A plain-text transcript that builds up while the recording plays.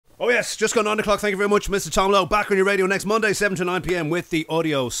Oh yes, just gone 9 o'clock. Thank you very much, Mr. Tom Lowe. Back on your radio next Monday, 7 to 9 p.m. with the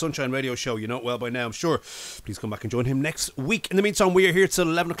Audio Sunshine Radio Show. You know it well by now, I'm sure. Please come back and join him next week. In the meantime, we are here till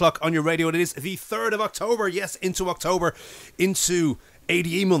 11 o'clock on your radio. It is the 3rd of October. Yes, into October, into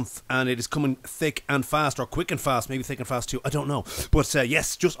ADE month, and it is coming thick and fast, or quick and fast, maybe thick and fast too, I don't know. But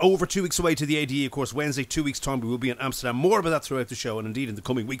yes, just over 2 weeks away to the ADE. Of course, Wednesday, 2 weeks time, we will be in Amsterdam. More about that throughout the show, and indeed in the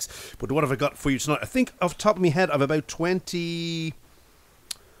coming weeks. But what have I got for you tonight? I think off the top of my head, I've about 23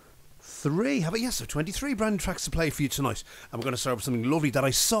 23 brand new tracks to play for you tonight. And we're going to start with something lovely that I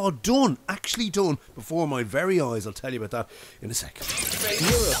saw actually done before my very eyes. I'll tell you about that in a second.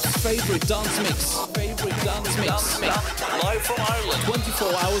 Europe's favourite dance mix. Live from Ireland, 24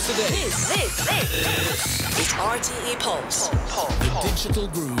 hours a day. This is RTE Pulse. The Digital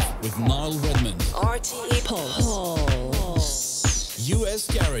Groove with Niall Redmond. RTE Pulse. US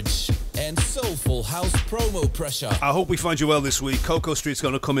Garage and Soulful House promo pressure. I hope we find you well this week. Coco Street's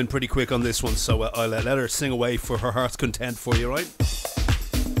going to come in pretty quick on this one, so I'll let her sing away for her heart's content for you, right?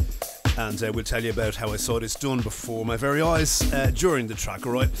 And we'll tell you about how I saw this done before my very eyes during the track,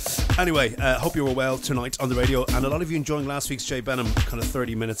 alright? Anyway, hope you were well tonight on the radio, and a lot of you enjoying last week's Jay Benham kind of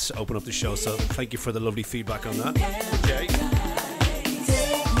 30 minutes to open up the show, so thank you for the lovely feedback on that. Jay.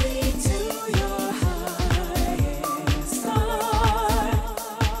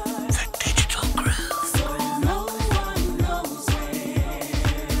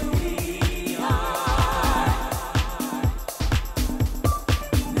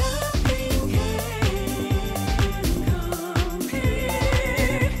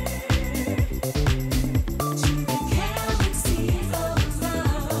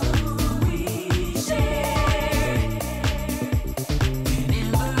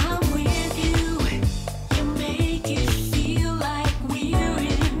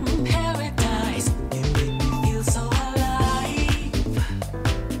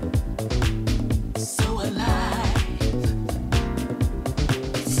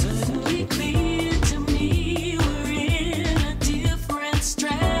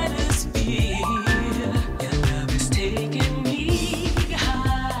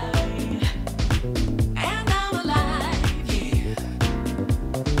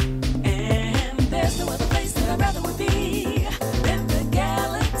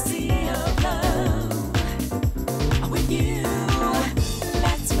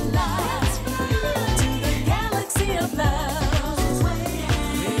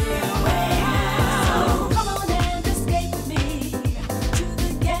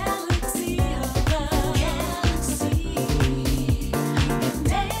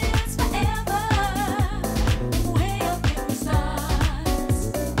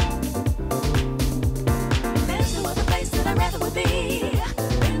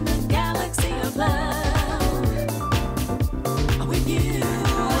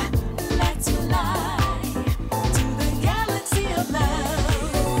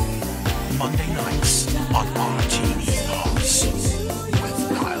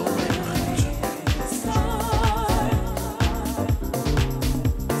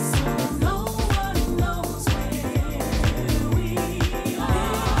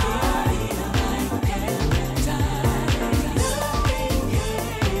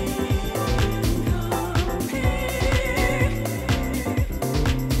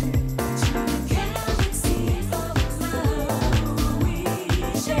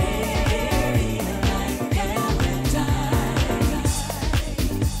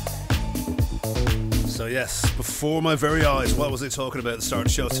 Yes, before my very eyes. What was I talking about at the start of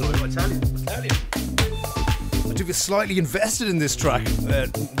the show tonight? I tell you. I do get slightly invested in this track,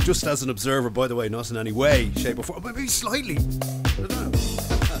 just as an observer, by the way, not in any way, shape or form, but maybe slightly. I don't know.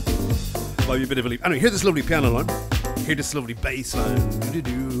 Might be a bit of a leap. Anyway, hear this lovely piano line. Hear this lovely bass line.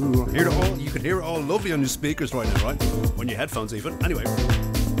 Hear it all. You can hear it all lovely on your speakers right now, right? On your headphones even. Anyway.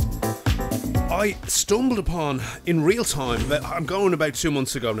 I stumbled upon in real time, I'm going about 2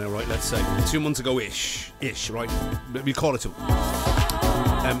 months ago now, right, let's say 2 months ago-ish, right, we call it 2.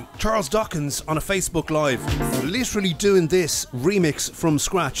 Charles Dawkins on a Facebook Live, literally doing this remix from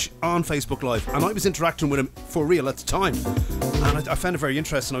scratch on Facebook Live, and I was interacting with him for real at the time, and I found it very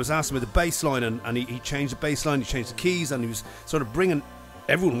interesting. I was asking about the bass line, and he changed the bass line, he changed the keys, and he was sort of bringing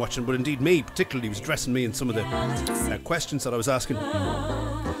everyone watching, but indeed me particularly, was addressing me in some of the questions that I was asking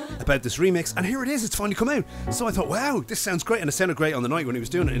about this remix, and here it is, it's finally come out. So I thought, wow, this sounds great, and it sounded great on the night when he was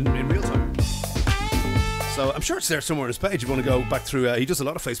doing it in real time. So I'm sure it's there somewhere on his page if you want to go back through. He does a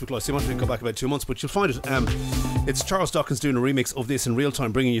lot of Facebook Live, so you want to go back about 2 months, but you'll find it. It's Charles Dawkins doing a remix of this in real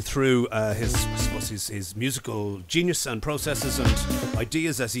time, bringing you through his musical genius and processes and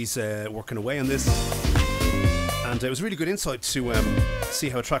ideas as he's working away on this. And it was really good insight to see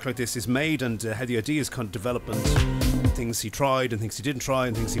how a track like this is made and how the ideas kind of develop and things he tried and things he didn't try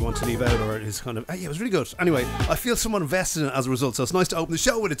and things he wanted to leave out, or his kind of... yeah, it was really good. Anyway, I feel somewhat invested in it as a result, so it's nice to open the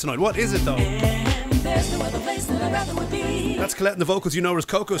show with it tonight. What is it, though? That's Colette and the vocals you know as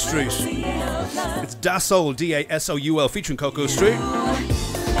Cocoa Street. It's Da Soul, D-A-S-O-U-L, featuring Cocoa Street.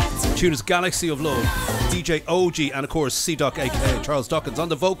 The tune is Galaxy of Love. DJ OG and of course C-Doc aka Charles Dawkins on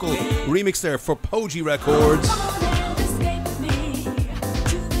the vocal remix there for Poji Records.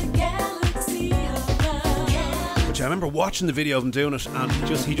 Which I remember watching the video of him doing it, and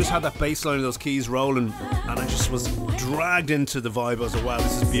he just had that bass line of those keys rolling, and I just was dragged into the vibe. I was like, wow,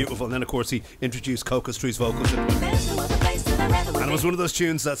 this is beautiful. And then of course he introduced Cocoa Street's vocals into it. And it was one of those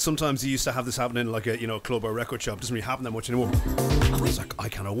tunes that sometimes you used to have this happen in like a club or a record shop. It doesn't really happen that much anymore. I was like, I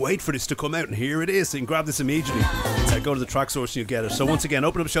cannot wait for this to come out, and here it is. So you can grab this immediately. Go to the track source and you get it. So once again,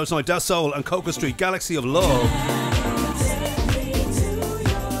 open up the show tonight. Da Soul and Cocoa Street, Galaxy of Love.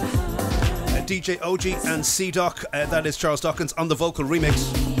 DJ OG and C-Doc, that is Charles Dawkins on the vocal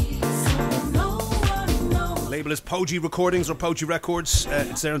remix. Label is Poji Recordings or Poji Records.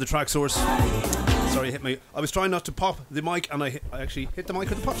 It's there on the track source. Sorry, I hit me. I was trying not to pop the mic, and I actually hit the mic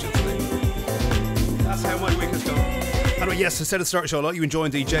with the pop shit today. That's how my week has gone. Anyway, yes, I said at the start of the show, a lot of you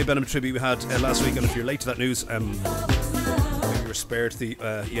enjoying the Jay Benham tribute we had last week, and if you're late to that news, maybe you were spared the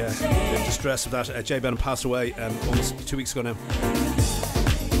distress of that. Jay Benham passed away almost 2 weeks ago now.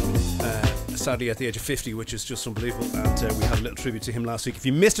 Sadly at the age of 50, which is just unbelievable, and we had a little tribute to him last week. If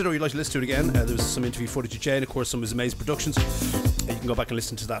you missed it or you'd like to listen to it again, there was some interview footage of Jay and of course some of his amazing productions. You can go back and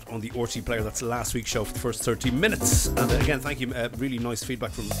listen to that on the RTE player. That's last week's show for the first 30 minutes. And again, thank you, really nice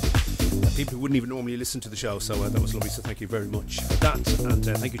feedback from people who wouldn't even normally listen to the show, so that was lovely, so thank you very much for that. And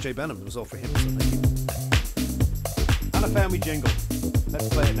thank you Jay Benham, it was all for him, so thank you. And a family jingle, let's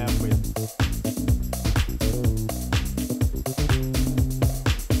play it now for you.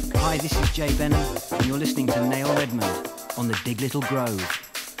 Hi, this is Jay Benham, and you're listening to Niall Redmond on the Dig Little Grove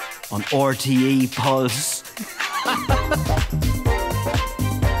on RTE Pulse.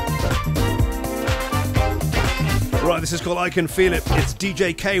 Right, this is called I Can Feel It. It's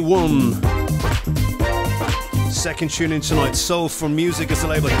DJ K1. Second tune in tonight. Soul for Music is the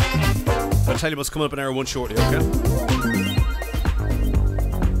label. I'll tell you what's coming up in hour one shortly, okay?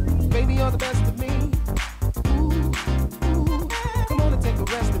 Baby, you're the best of me. Come on and take the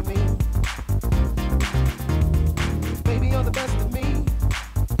rest of me. Baby, you're the best of me.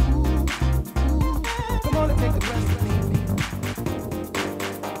 Come on and take the rest of me.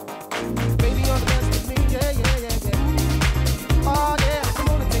 Baby, you're the best of me. Yeah, yeah, yeah, yeah. Oh yeah, come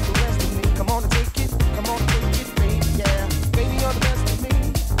on and take the rest of me. Come on and take it. Come on and take it, baby. Yeah. Baby, you're the best of me.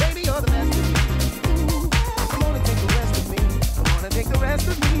 Baby, you're the best of me. Come on and take the rest of me. Come on and take the rest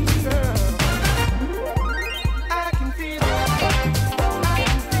of me, girl.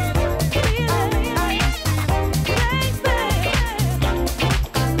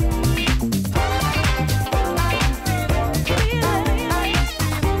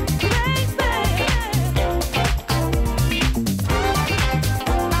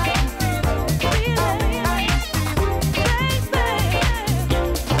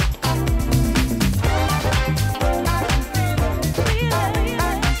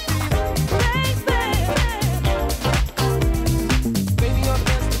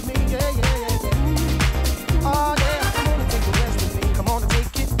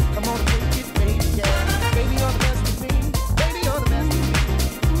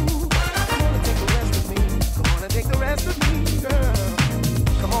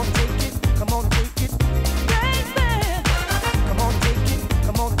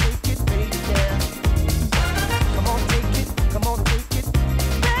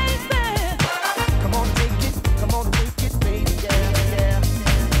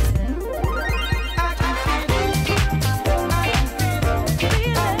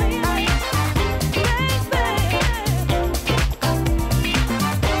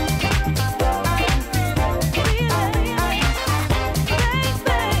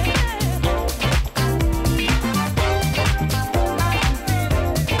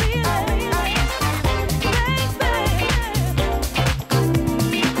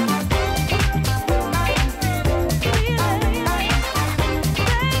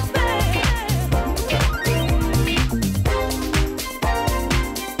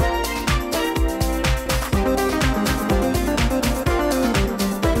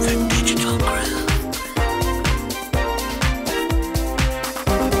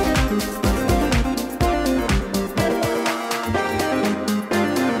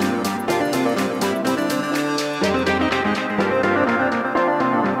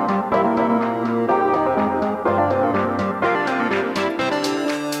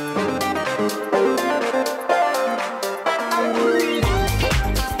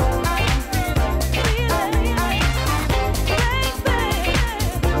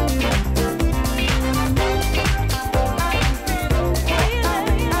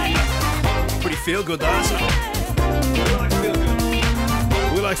 feel good, that, isn't it? Will I feel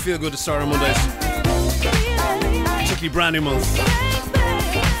good? Will I feel good to start on Mondays? Particularly brand new month.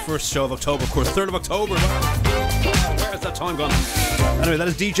 First show of October, of course. 3rd of October. Wow. Where's that time gone? Anyway, that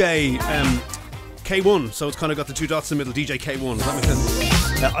is DJ K1, so it's kind of got the two dots in the middle. DJ K1, does that make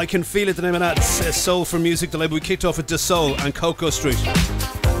sense? I Can Feel It, the name of that. Soul for Music, the label we kicked off at De Soul and Cocoa Street.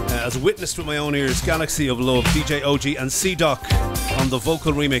 As witnessed with my own ears, Galaxy of Love, DJ OG and C-Doc on the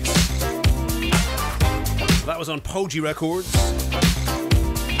vocal remix. That was on Poji Records.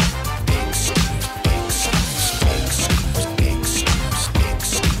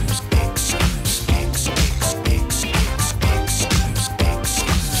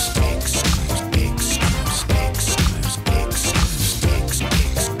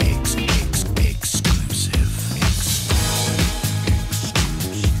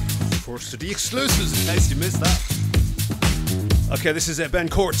 To the exclusives, in case you missed that. Okay, this is Ben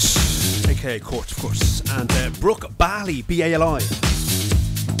Courts, aka Court, of course, and Brooke Bailey, B-A-L-I.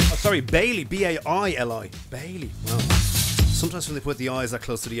 Oh, sorry, Bailey, B-A-I-L-I. Bailey. Wow. Sometimes when they put the I's that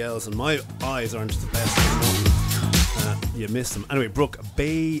close to the L's, and my eyes aren't the best anymore. You missed them. Anyway, Brooke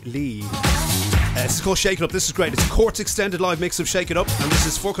Bailey. It's called Shake It Up. This is great. It's a Courts extended live mix of Shake It Up, and this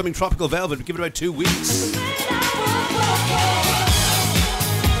is forthcoming Tropical Velvet. We give it about 2 weeks.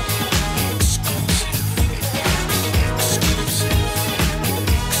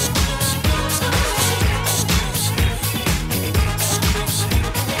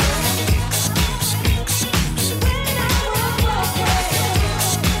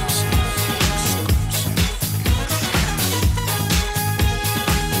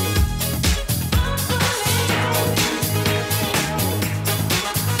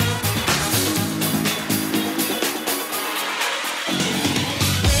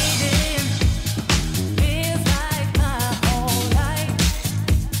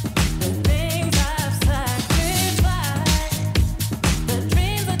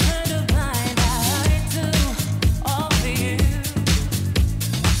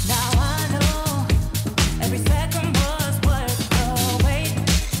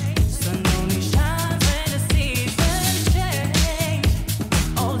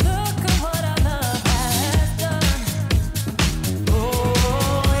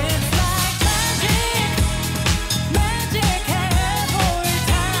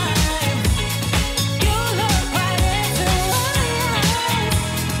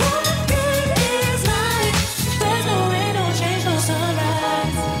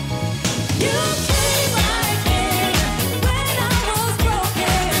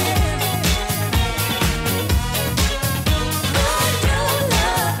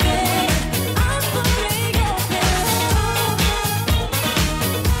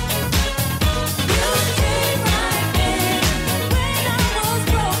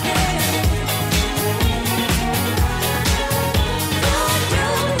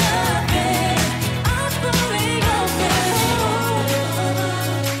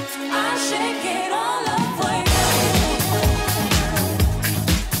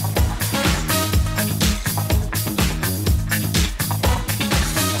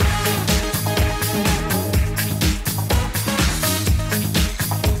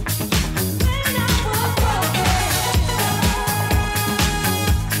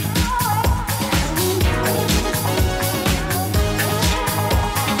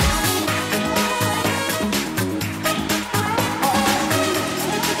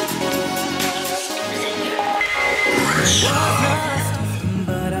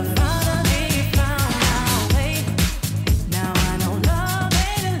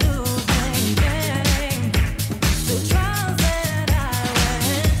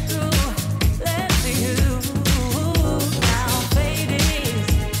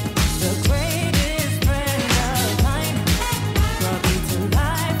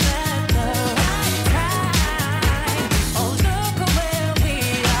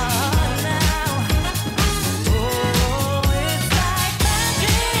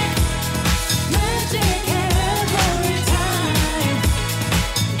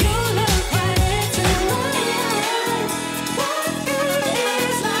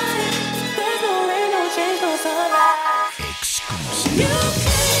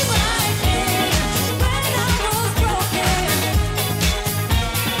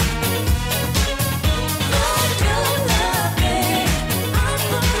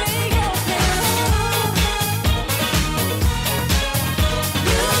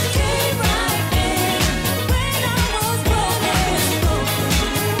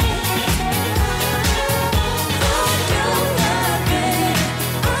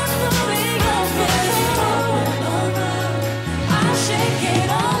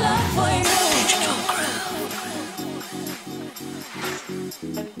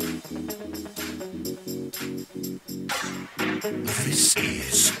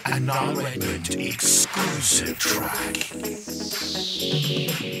 exclusive track.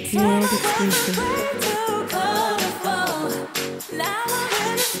 World exclusive. Now I'm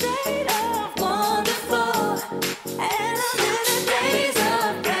in a state of wonderful, and I'm in a daze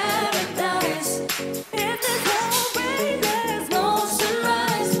of paradise. If there's no rain, there's no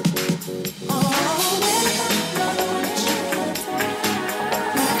sunrise. Oh, when another one shines,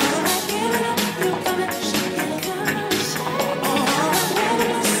 you come and shake it comes. Oh,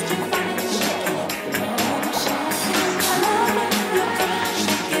 when it's too fine, shake it up. Oh, shine. I love it, you come and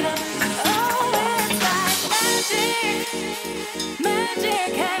shake it up. Oh, it's like magic.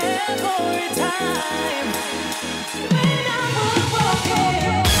 Magic every time when I'm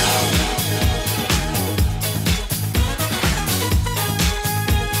walking.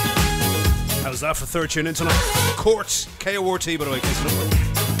 How's that for third tune in tonight? Court, K-O-R-T, by the way, in case you don't know.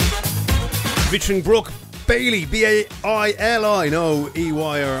 Featuring Brooke Bailey, B-A-I-L-I, no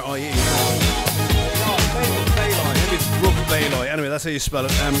E-Y-R-I-E. Maybe it's Brooke Bailey. Anyway, that's how you spell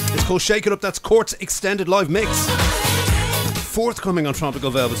it. It's called Shake It Up. That's Court's extended live mix. Forthcoming on Tropical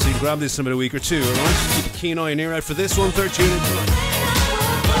Velvet, so you can grab this in about a week or two, alright? Keep a keen eye and ear out for this one, third tune in tonight.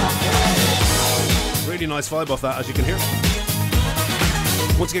 Really nice vibe off that, as you can hear.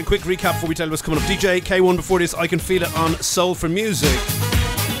 Once again, quick recap before we tell you what's coming up. DJ K1 before this, I Can Feel It on Soul for Music.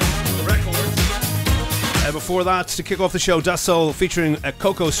 Records. Before that, to kick off the show, Das Soul featuring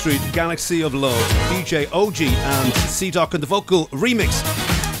Coco Street, Galaxy of Love. DJ OG and C-Doc and the vocal remix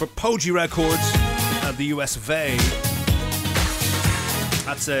for Poggi Records at the US of A.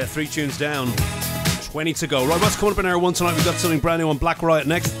 That's 3 tunes down, 20 to go. Right, what's coming up in hour 1 tonight? We've got something brand new on Black Riot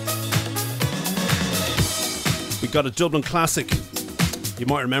next. We've got a Dublin classic. You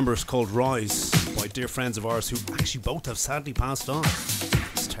might remember it's called Rise by dear friends of ours who actually both have sadly passed on.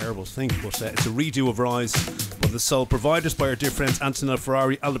 It's a terrible thing, but it's a redo of Rise by the Soul Providers by our dear friends Antonella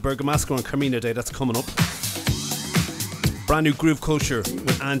Ferrari, Alda Bergamasco and Carmina Day. That's coming up. Brand new Groove Culture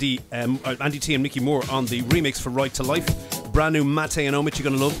with Andy T and Mickey Moore on the remix for Right to Life. Brand new Mate and Omich you're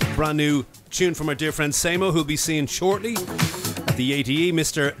going to love. Brand new tune from our dear friend Samo, who'll be seeing shortly at the ATE.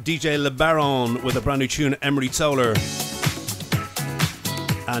 Mr. DJ Le Baron with a brand new tune, Emery Toller.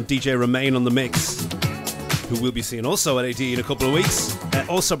 And DJ Remain on the mix, who we'll be seeing also at ATE in a couple of weeks.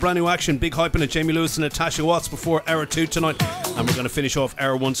 Also brand new action, Big Hypin' at Jamie Lewis and Natasha Watts before hour 2 tonight. And we're going to finish off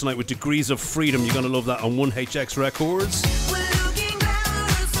hour 1 tonight with Degrees of Freedom. You're going to love that on 1HX Records.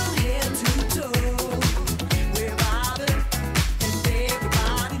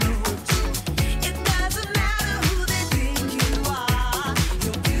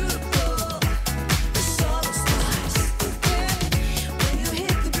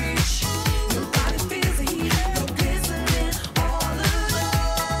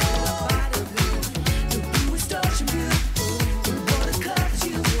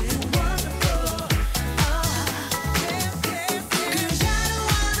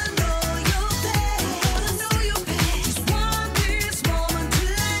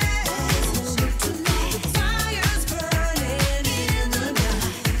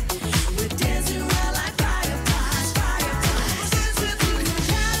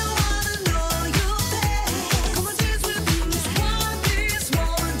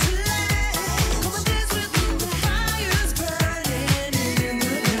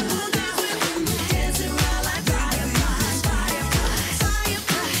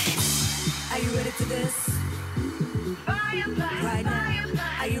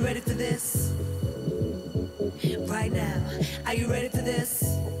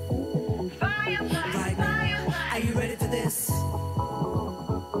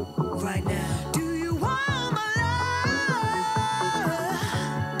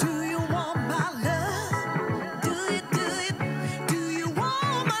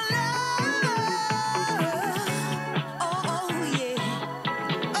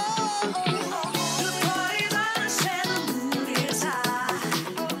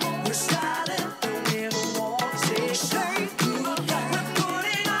 We're starting, don't ever want to say goodbye.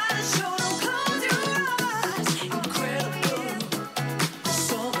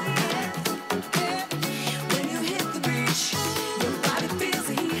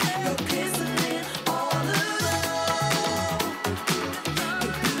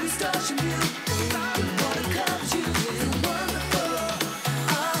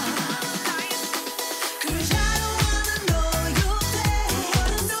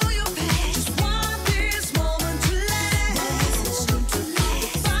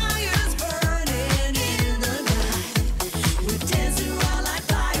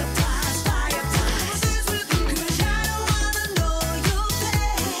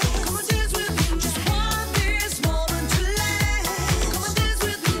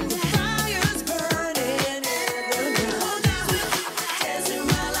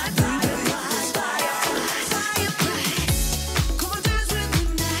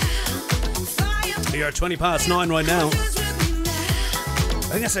 we are 20 past 9 right now. I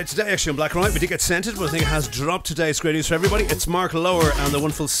think I said today actually on Black and White. We did get sent it, but I think it has dropped today. It's great news for everybody. It's Mark Lower and the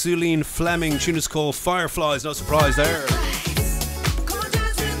wonderful Suleen Fleming. Tune is called Fireflies. No surprise there.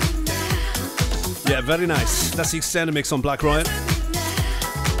 Yeah, very nice. That's the extended mix on Black Riot.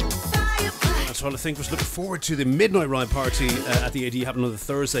 That's what I think. Was looking forward to the Midnight Ride party at the AD happening on the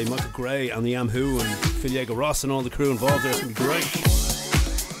Thursday. Michael Gray and the Who and Filiego Ross and all the crew involved there. It's going to be great.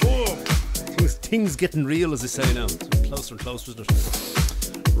 Oh, things getting real, as they say now. It's closer and closer, isn't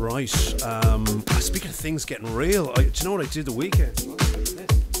it? Right. Speaking of things getting real, do you know what I did the weekend?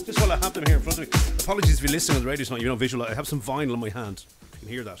 Just while I have them here in front of me. Apologies if you're listening on the radio tonight, you don't visualize. I have some vinyl in my hand. You can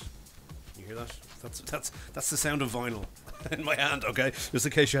hear that. Can you hear that? That's the sound of vinyl in my hand, okay? Just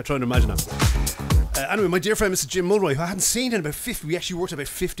in case you're trying to imagine that. Anyway, my dear friend Mr. Jim Mulroy, who I hadn't seen in about 50, we actually worked about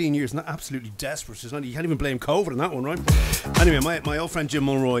 15 years, and that absolutely desperate. You can't even blame COVID on that one, right? Anyway, my old friend Jim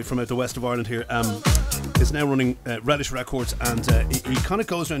Mulroy from out the west of Ireland here is now running Relish Records, and he kind of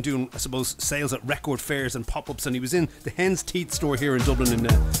goes around doing, I suppose, sales at record fairs and pop-ups, and he was in the Hen's Teeth store here in Dublin,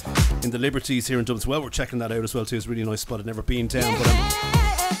 in the Liberties here in Dublin as well. We're checking that out as well too. It's a really nice spot. I've never been down, but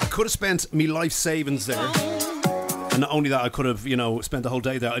I could have spent me life savings there. And not only that, I could have, spent the whole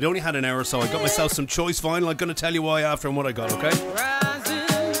day there. I'd only had an hour, so I got myself some choice vinyl. I'm going to tell you why after and what I got, okay?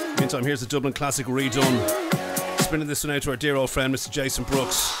 Meantime, here's the Dublin classic redone. Spinning this one out to our dear old friend, Mr. Jason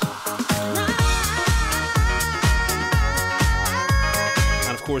Brooks.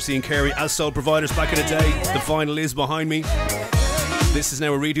 And of course, Ian Carey, as sole providers back in the day. The vinyl is behind me. This is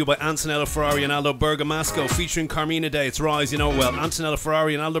now a redo by Antonello Ferrari and Aldo Bergamasco, featuring Carmina Day. It's Rise, you know it well. Antonello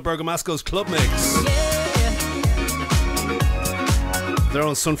Ferrari and Aldo Bergamasco's Club Mix. They're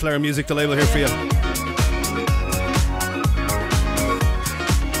on Sunflower Music, the label here for you.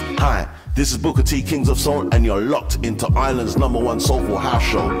 Hi, this is Booker T, Kings of Soul, and you're locked into Ireland's #1 soulful house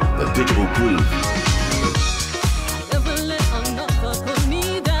show, The Digital Groove.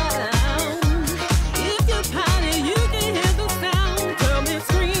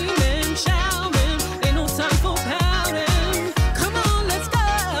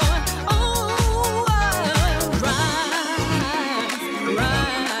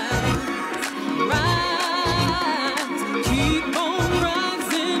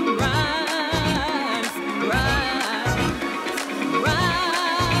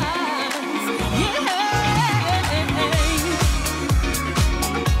 Yeah.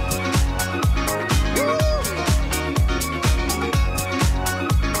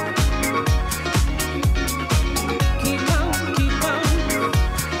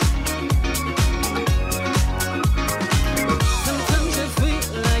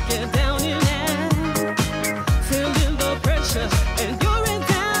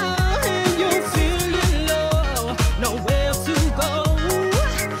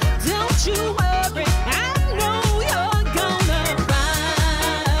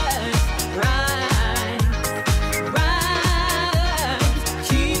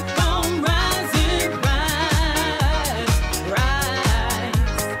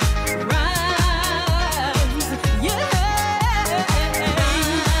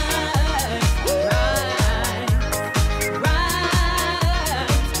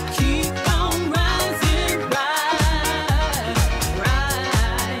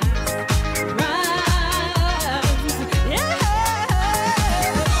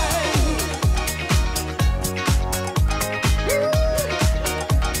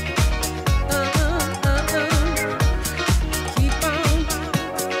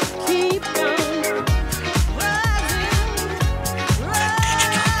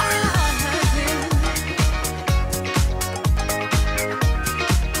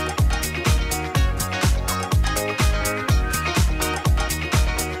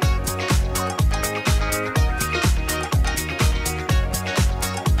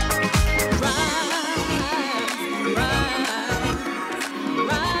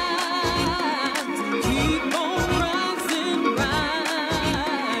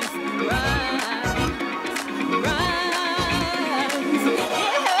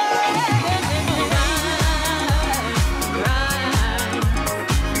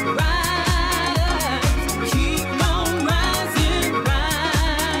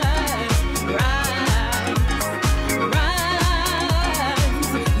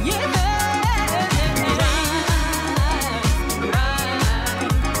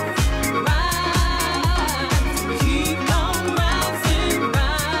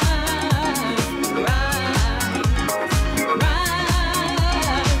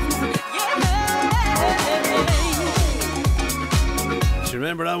 Do you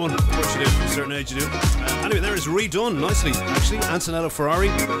remember that one? Of course you do. From a certain age you do. Anyway, there is redone nicely, actually. Antonello Ferrari,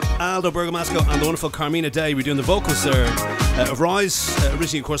 Aldo Bergamasco, and the wonderful Carmina Day redoing the vocals there of Rise,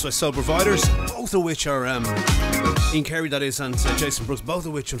 originally, of course, by Soul Providers, both of which are Ian Carey, that is, and Jason Brooks, both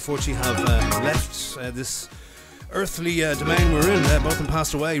of which, unfortunately, have left this earthly domain we're in. Both of them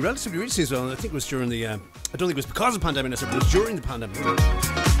passed away relatively recently as well. I think it was during the... I don't think it was because of the pandemic, but it was during the pandemic.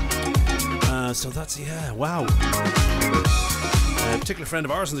 So that's, yeah, wow. A particular friend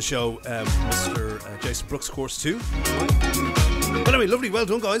of ours on the show, Mr. Jason Brooks, of course, too. But anyway, lovely, well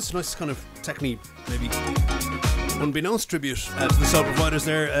done, guys. Nice kind of technically, maybe unbeknownst tribute to the Soul Providers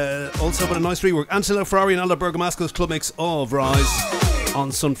there. Also, but a nice rework. Antonello Ferrari and Aldo Bergamasco's club mix of Rise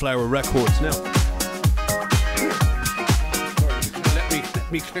on Sunflower Records. Now,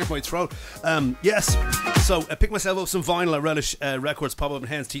 let me clear my throat. Yes. So I picked myself up some vinyl at Relish Records, pop up in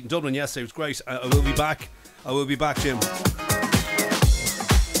Hens Teat in Dublin yesterday. It was great. I will be back. I will be back, Jim.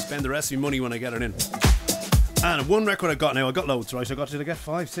 Spend the rest of my money when I get it in. And one record I got now. I got loads, right? Did I get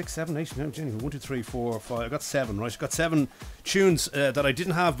 5, 6, 7, 8, 9, 10, 1, 2, 3, 4, 5. I got 7, right? I got 7 tunes that I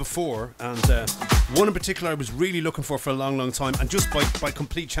didn't have before, and one in particular I was really looking for a long, long time, and just by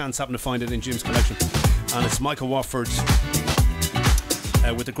complete chance happened to find it in Jim's collection. And it's Michael Watford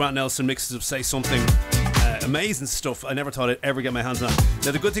with the Grant Nelson mixes of Say Something. Amazing stuff. I never thought I'd ever get my hands on it.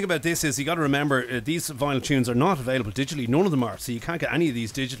 Now the good thing about this is you got to remember these vinyl tunes are not available digitally. None of them are, so you can't get any of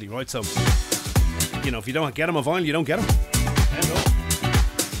these digitally, right? So, you know, if you don't get them on vinyl, you don't get them.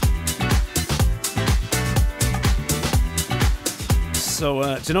 So,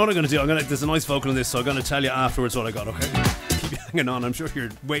 do you know what I'm going to do? There's a nice vocal in this, so I'm going to tell you afterwards what I got, okay? Keep hanging on. I'm sure you're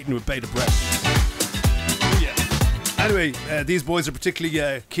waiting with bated breath. Anyway, these boys are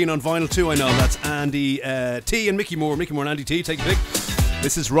particularly keen on vinyl too, I know. That's Andy T and Mickey Moore. Mickey Moore and Andy T, take a pick.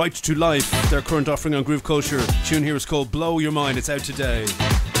 This is Right to Life, their current offering on Groove Culture. The tune here is called Blow Your Mind. It's out today.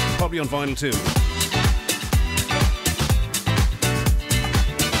 Probably on vinyl too.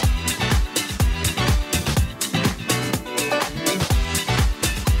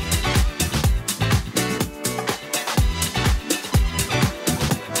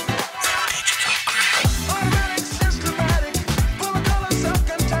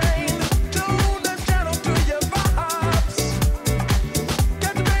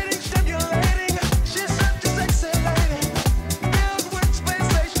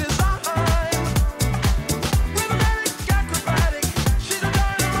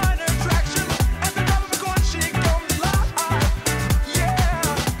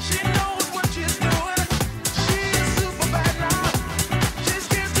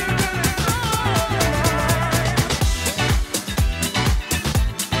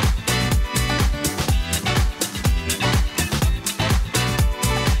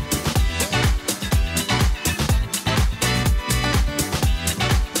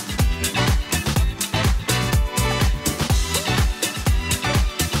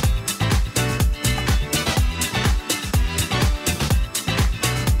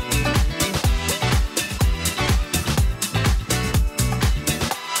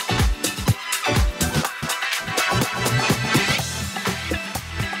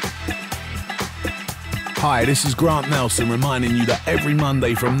 Hi, this is Grant Nelson reminding you that every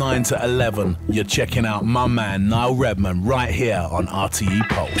Monday from 9 to 11, you're checking out my man Niall Redmond right here on RTE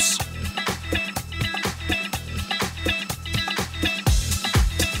Pulse.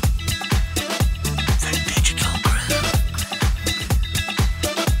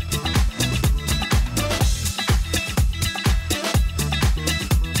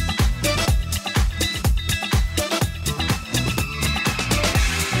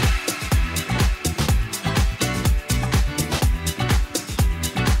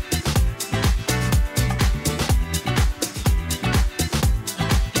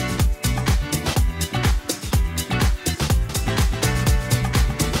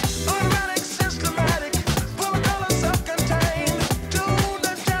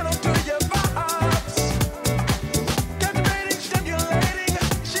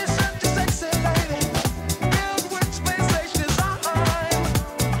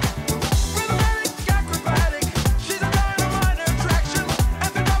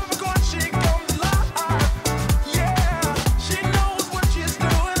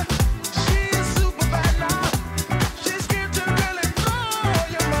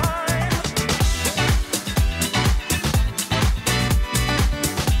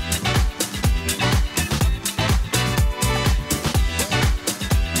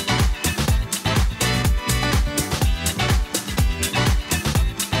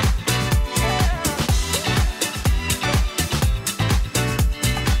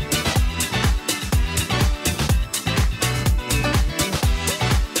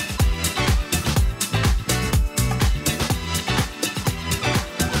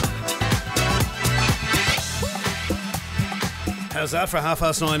 How's that for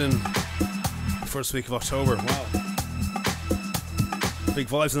 9:30 in the first week of October? Wow. Big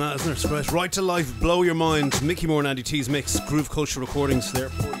vibes in that, isn't there? It's great. Right to Life, Blow Your Mind. Mickey Moore and Andy T's mix. Groove Culture recordings there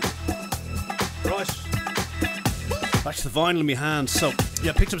for you. Right. Back to the vinyl in my hand. So,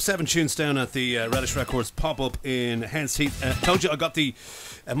 yeah, picked up 7 tunes down at the Relish Records pop-up in Hens Heath. Told you I got the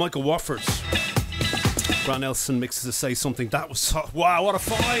Michael Wofford's Grant Nelson mixes to Say Something. That was so, wow, what a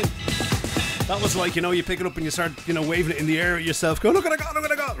find! That was like, you know, you pick it up and you start, you know, waving it in the air at yourself, go, look what I got, look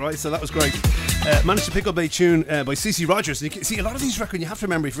what I got, right? So that was great. Managed to pick up a tune by CC Rogers. And you can see a lot of these records, you have to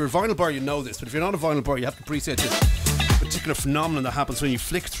remember, if you're a vinyl bar, you know this, but if you're not a vinyl bar, you have to appreciate this particular phenomenon that happens when you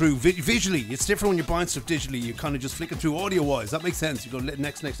flick through visually. It's different when you're buying stuff digitally. You're kind of just flicking through audio-wise. That makes sense. You go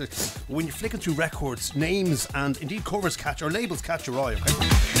next. But when you're flicking through records, names and indeed covers catch, or labels catch your eye,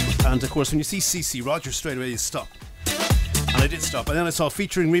 okay? And of course, when you see CC Rogers, straight away you stop. And I did stop. And then I saw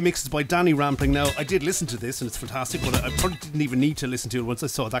featuring remixes by Danny Rampling. Now, I did listen to this and it's fantastic, but I probably didn't even need to listen to it once I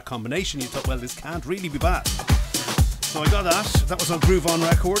saw that combination. You thought, well, this can't really be bad. So I got that. That was on Groove On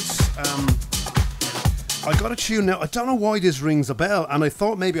Records. I got a tune now. I don't know why this rings a bell, and I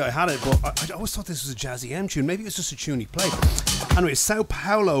thought maybe I had it, but I always thought this was a Jazzy M tune. Maybe it was just a tune he played. Anyway, Sao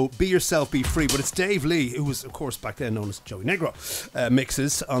Paulo, Be Yourself, Be Free, but it's Dave Lee, who was, of course, back then known as Joey Negro,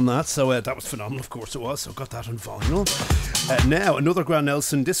 mixes on that, so that was phenomenal, of course it was, so got that on vinyl. Now, another Grant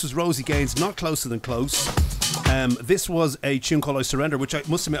Nelson. This was Rosie Gaines, Not Closer Than Close. This was a tune called I Surrender, which I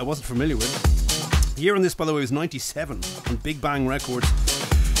must admit I wasn't familiar with. The year on this, by the way, was 97 on Big Bang Records.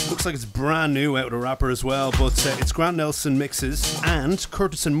 Looks like it's brand new out of a rapper as well, but it's Grant Nelson mixes, and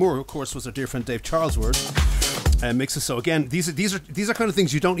Curtis and Moore, of course, was our dear friend Dave Charlesworth mixes. So again, these are kind of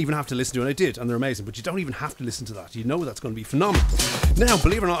things you don't even have to listen to, and I did, and they're amazing. But you don't even have to listen to that. You know that's going to be phenomenal. Now,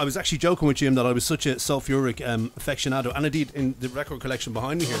 believe it or not, I was actually joking with Jim that I was such a sulfuric aficionado, and indeed in the record collection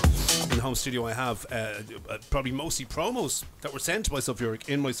behind me here in the home studio, I have probably mostly promos that were sent by Sulfuric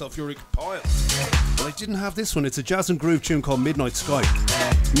in my Sulfuric pile. But I didn't have this one. It's a jazz and groove tune called Midnight Sky.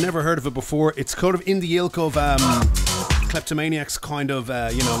 Never heard of it before. It's kind of in the ilk of Kleptomaniacs, kind of,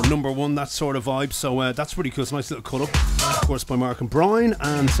 you know, number one, that sort of vibe. So that's pretty cool. It's a nice little cut up, of course, by Mark and Brian.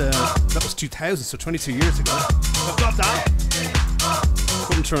 And that was 2000, so 22 years ago. I've got that.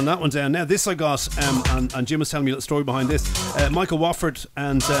 Couldn't turn that one down. Now, this I got, and Jim was telling me a little story behind this. Michael Wofford,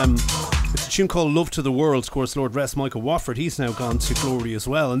 and it's a tune called Love to the World. Of course, Lord rest Michael Wofford. He's now gone to glory as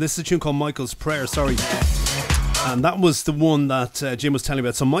well. And this is a tune called Michael's Prayer, sorry. And that was the one that Jim was telling me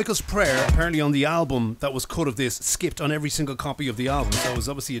about. So Michael's Prayer, apparently on the album that was cut of this, skipped on every single copy of the album. So it was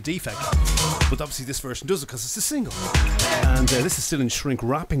obviously a defect. But obviously this version does it because it's a single. And this is still in shrink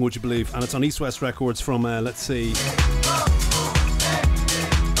wrapping, would you believe? And it's on East West Records from, let's see...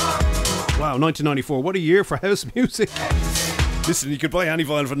 Wow, 1994. What a year for house music. Listen, you could buy any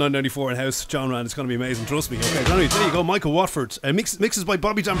vinyl for $9.94 in house genre and it's going to be amazing, trust me. Okay, so anyway, there you go, Michael Watford. Mixes by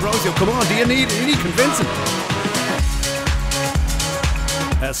Bobby D'Ambrosio. Come on, do you need convincing?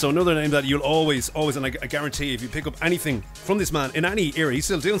 So another name that you'll always, and I guarantee if you pick up anything from this man in any era, he's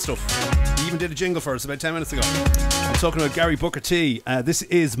still doing stuff. He even did a jingle for us about 10 minutes ago. I'm talking about Gary Booker T. This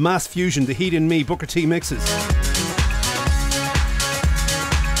is Mass Fusion, The Heat in Me, Booker T mixes.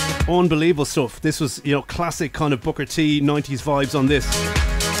 Unbelievable stuff. This was, you know, classic kind of Booker T 90s vibes on this.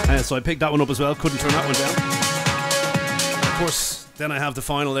 So I picked that one up as well. Couldn't turn that one down. Of course, then I have the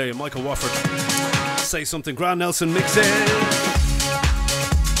final there, Michael Wofford. Say Something, Grant Nelson mixing.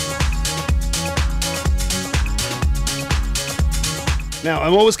 Now,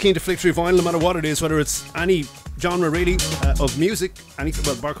 I'm always keen to flick through vinyl, no matter what it is, whether it's any genre really of music, anything,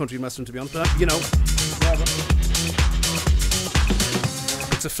 well, bar country and western to be honest, but you know,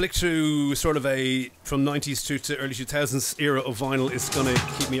 it's a flick through sort of a from 90s to early 2000s era of vinyl. It's going to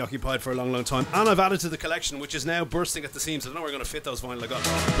keep me occupied for a long, long time. And I've added to the collection, which is now bursting at the seams. I don't know where I'm going to fit those vinyl I got,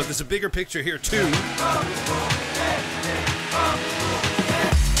 but there's a bigger picture here too.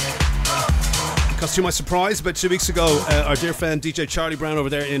 Because to my surprise, about 2 weeks ago, our dear friend DJ Charlie Brown over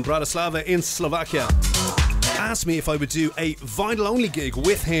there in Bratislava in Slovakia asked me if I would do a vinyl-only gig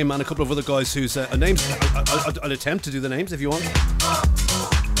with him and a couple of other guys whose names... I'll attempt to do the names if you want.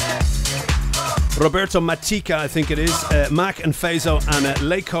 Roberto Matica, I think it is, Mac and Faizo, and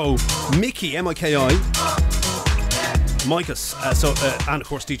Leiko Miki, M-I-K-I. Micus, and of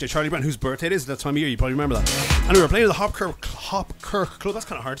course DJ Charlie Brown, whose birthday it is at that time of year, you probably remember that. And we were playing at the Hopkirk Club, that's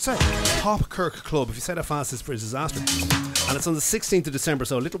kind of hard to say. Hopkirk Club, if you say that fast, it's a disaster. And it's on the 16th of December,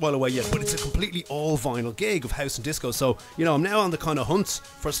 so a little while away yet, but it's a completely all vinyl gig of house and disco. So, you know, I'm now on the kind of hunt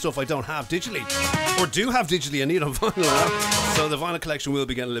for stuff I don't have digitally, or do have digitally, I need on vinyl. Right? So the vinyl collection will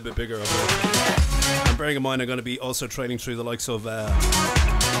be getting a little bit bigger over there. And bearing in mind, I'm going to be also trading through the likes of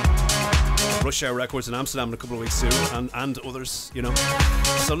Rush Hour Records in Amsterdam in a couple of weeks too, and others, you know.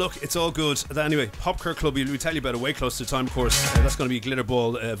 So look, it's all good. Anyway, Popcure Club, we'll tell you about it way close to the time, of course. That's going to be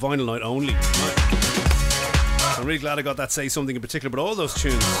Glitterball vinyl night only. I'm really glad I got that Say Something in particular, but all those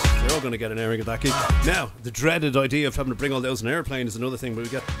tunes, they're all going to get an airing at that gig. Now, the dreaded idea of having to bring all those in an airplane is another thing, but we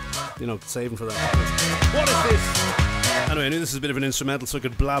get, you know, saving for that. What is this? Anyway, I knew this was a bit of an instrumental, so I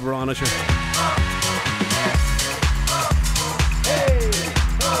could blabber on at you.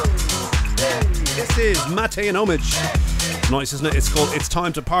 This is Mate and Homage. Nice, isn't it? It's called It's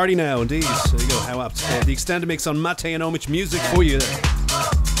Time to Party Now, indeed. There you go, how apt. The extended mix on Mate and Homage music for you there.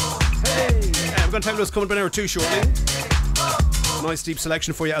 We're going to tell you what's coming up in hour 2 shortly. Nice deep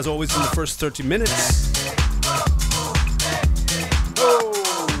selection for you, as always, in the first 30 minutes.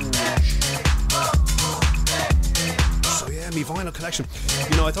 So yeah, me vinyl collection.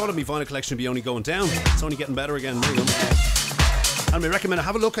 You know, I thought my vinyl collection would be only going down. It's only getting better again. There you go. And I recommend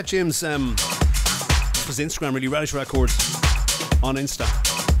have a look at Jim's his Instagram, really, Relish Records on Insta.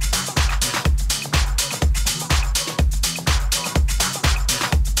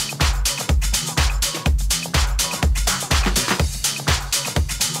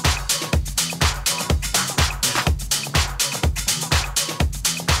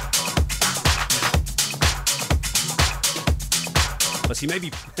 He may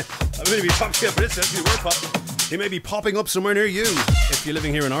be, I may be popping up for this, that's the word pop. He may be popping up somewhere near you if you're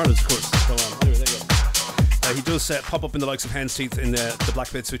living here in Ireland, of course. So, anyway, there you go. He does pop up in the likes of Hen's Teeth in the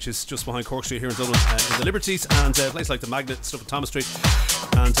Black Bits, which is just behind Cork Street here in Dublin, in the Liberties, and places like the Magnet, stuff at Thomas Street,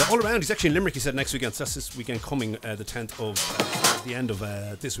 and all around. He's actually in Limerick, he said, next weekend. So that's this weekend coming, the 10th of, the end of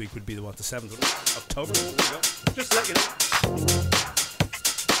this week would be the 7th of October. There you go. Just to let you know.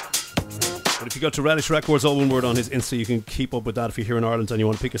 But if you go to Relish Records, all one word, on his Insta, you can keep up with that if you're here in Ireland and you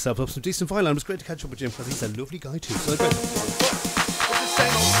want to pick yourself up some decent vinyl. It was great to catch up with Jim because he's a lovely guy too. So great.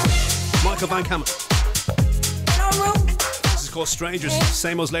 Michael Van Kamen. This is called Strangers.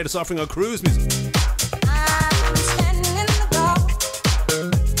 Same old's latest offering on Cruise Music.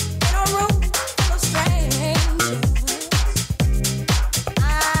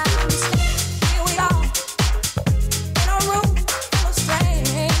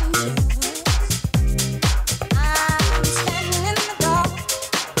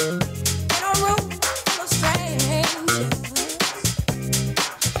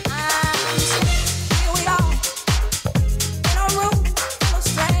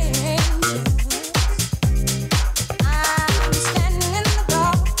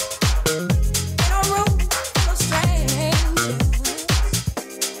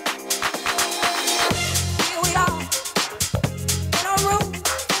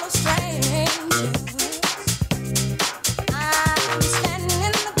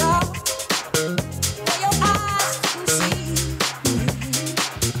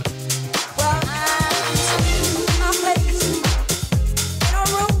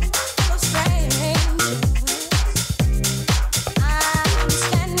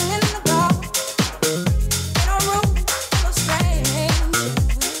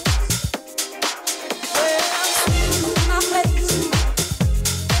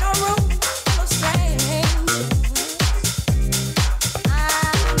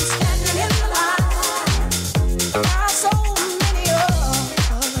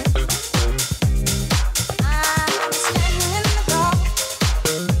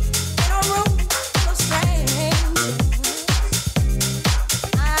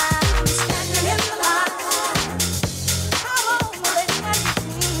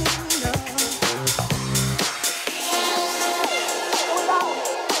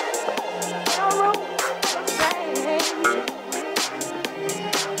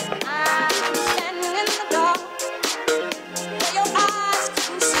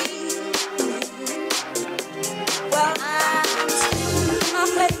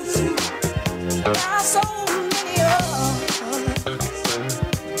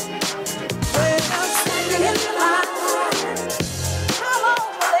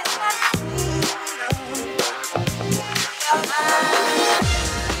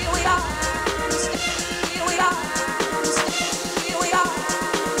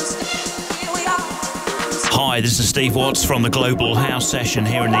 Hi, this is Steve Watts from the Global House Session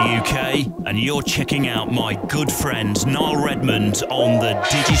here in the UK, and you're checking out my good friend Niall Redmond on the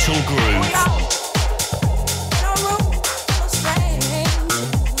Digital Groove.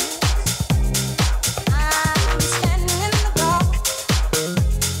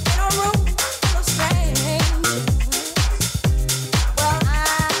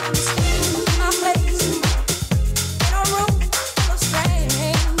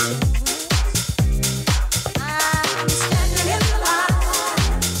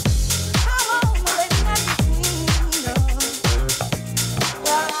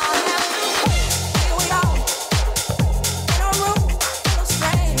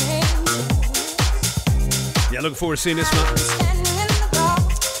 looking forward to seeing this man.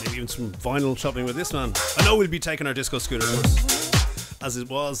 Maybe even some vinyl shopping with this man. I know we'll be taking our disco scooter, of course, as it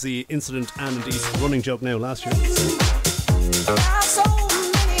was the incident and indeed running joke now last year.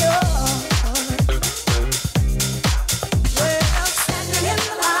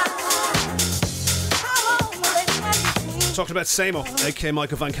 Talking about Samo, aka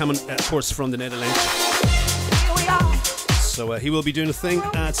Michael van Kamen, of course, from the Netherlands. So he will be doing a thing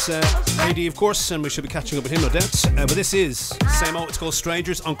at AD, of course, and we should be catching up with him, no doubt. But this is Samo. It's called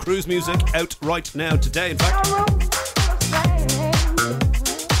Strangers on Cruise Music, out right now today, in fact.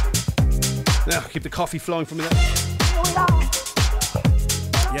 Now, keep the coffee flowing for me there.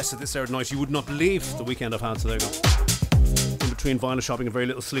 Yes, at this hour of night, you would not believe the weekend I've had, so there you go. In between vinyl shopping and very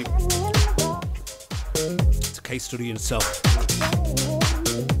little sleep. It's a case study in itself.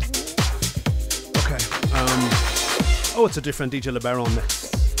 Okay. Oh, it's a different DJ LeBaron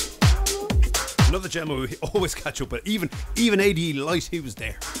next. Another gem we always catch up with. Even AD Light, he was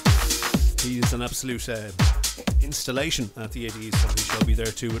there. He's an absolute installation at the AD, so we shall be there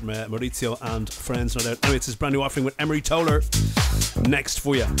too with Maurizio and friends, no doubt. Anyway, it's his brand new offering with Emery Toller next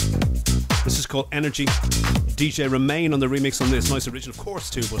for you. This is called Energy. DJ Remain on the remix on this. Nice original, of course,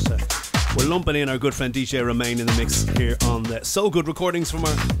 too, but we're lumping in our good friend DJ Remain in the mix here on the So Good recordings from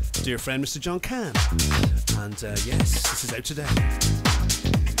our dear friend Mr. John Can. And yes, this is out today.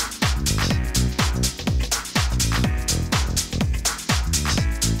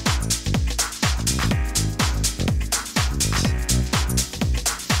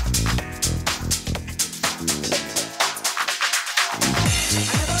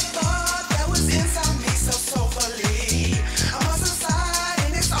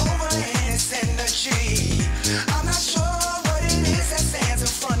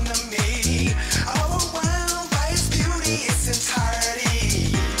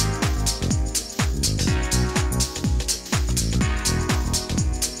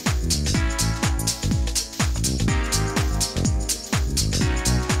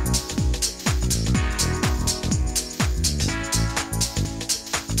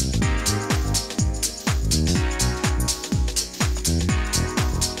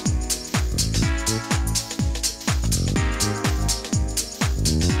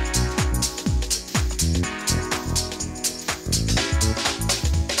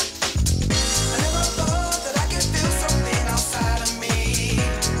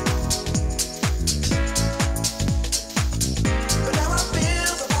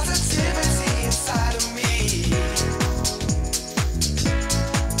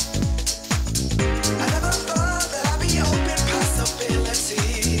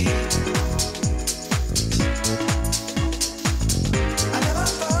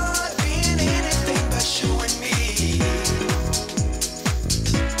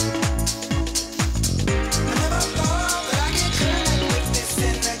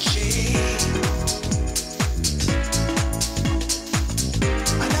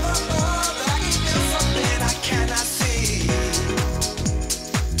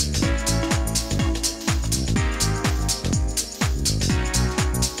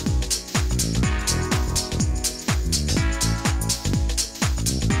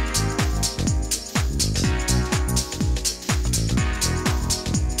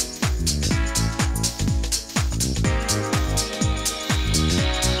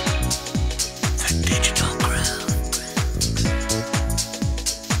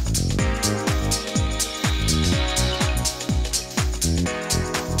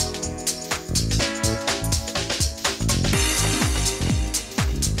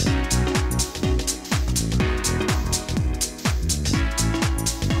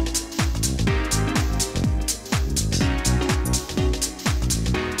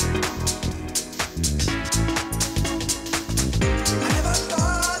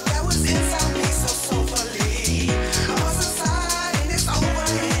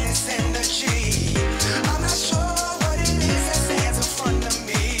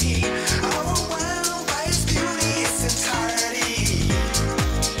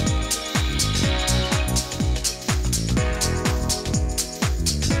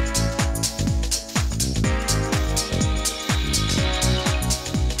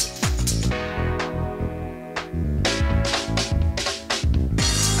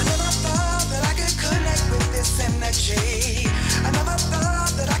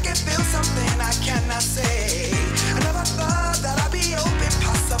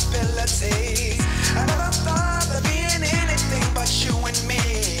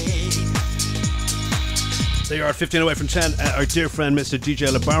 They are 15 away from 10. Our dear friend Mr. DJ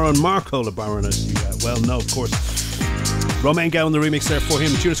LeBaron, Marco LeBaron, as you well know, of course. Romain Gowan, the remix there for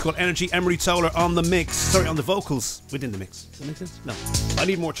him. The tune is called Energy. Emery Toller on the mix. Sorry, on the vocals within the mix. Does that make sense? No. I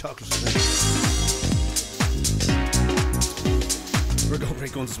need more chocolate. We're going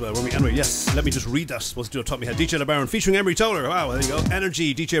great guns as well, weren't we? Anyway, yes, let me just read that. Supposed to do it top of my head. DJ LeBaron featuring Emery Toller. Wow, there you go.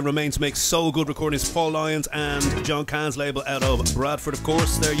 Energy. DJ Romain's makes so good recordings. Paul Lyons and John Cahn's label out of Bradford, of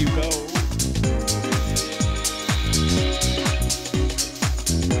course. There you go.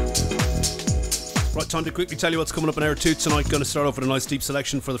 Right, time to quickly tell you what's coming up in hour 2 tonight. Going to start off with a nice deep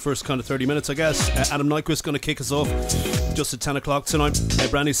selection for the first kind of 30 minutes, I guess. Adam Nyquist going to kick us off just at 10 o'clock tonight.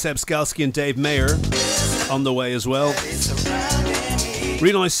 Brand new Seb Skalski and Dave Mayer on the way as well.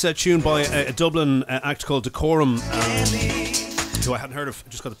 Really nice tune by a Dublin act called Decorum, who I hadn't heard of.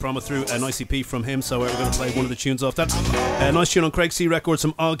 Just got the promo through, a nice EP from him, so we're going to play one of the tunes off that. A nice tune on Craig C Records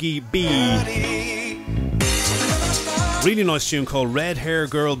from Augie B. Really nice tune called Red Hair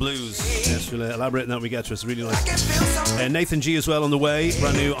Girl Blues. Yes, we'll elaborate on that when we get to it. It's really nice. Nathan G as well on the way,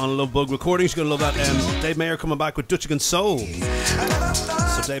 brand new on Love Bug Recordings. You're going to love that. Dave Mayer coming back with Dutchigan Soul.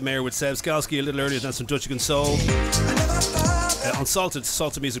 So Dave Mayer with Seb Skalski a little earlier than some Dutchigan Soul. On Salted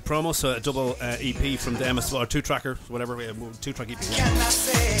Music promo, so a double EP from them, or two-tracker, whatever, two-track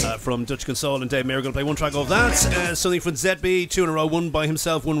EP from Dutchigan Soul and Dave Mayer. Going to play one track of that. Something from ZB, 2 in a row, one by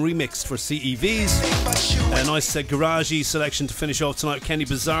himself, one remixed for CEVs. A nice garagey selection to finish off tonight. Kenny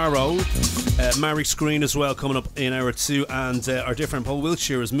Bizarro, Marek Screen as well coming up in hour 2, and our different Paul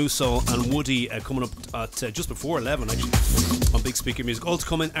Wiltshire is Musol and Woody coming up at just before 11 actually on Big Speaker Music. All to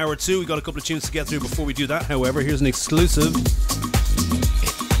come in hour 2. We've got a couple of tunes to get through before we do that. However, here's an exclusive.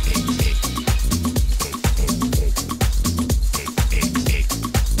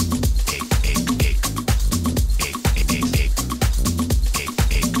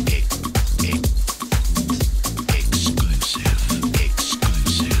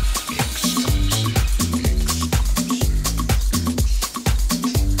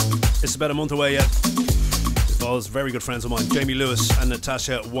 About a month away yet. It involves very good friends of mine, Jamie Lewis and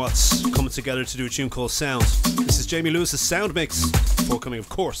Natasha Watts, coming together to do a tune called Sound. This is Jamie Lewis's Sound Mix, forthcoming of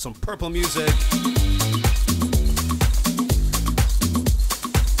course on Purple Music.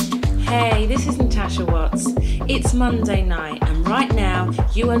 Hey, this is Natasha Watts. It's Monday night and right now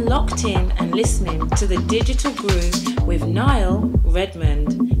you are locked in and listening to the Digital Groove with Niall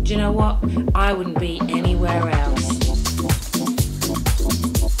Redmond. Do you know what? I wouldn't be anywhere else.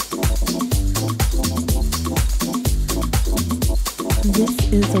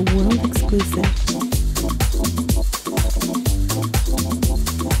 This is a world exclusive.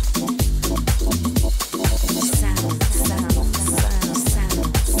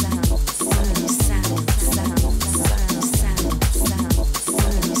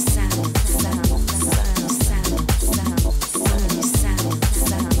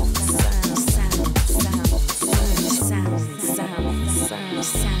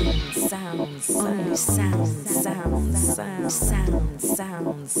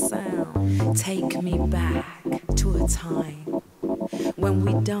 Take me back to a time when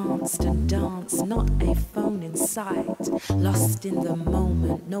we danced and danced, not a phone in sight. Lost in the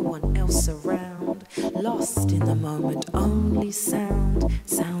moment, no one else around. Lost in the moment, only sound,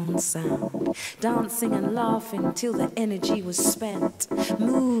 sound, sound. Dancing and laughing till the energy was spent.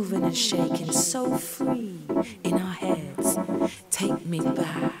 Moving and shaking, so free in our heads. Take me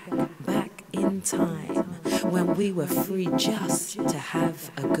back, back in time when we were free just to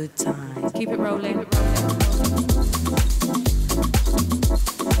have a good time. Keep it rolling.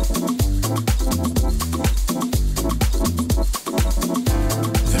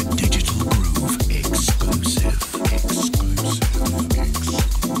 The Digital Groove exclusive. Exclusive.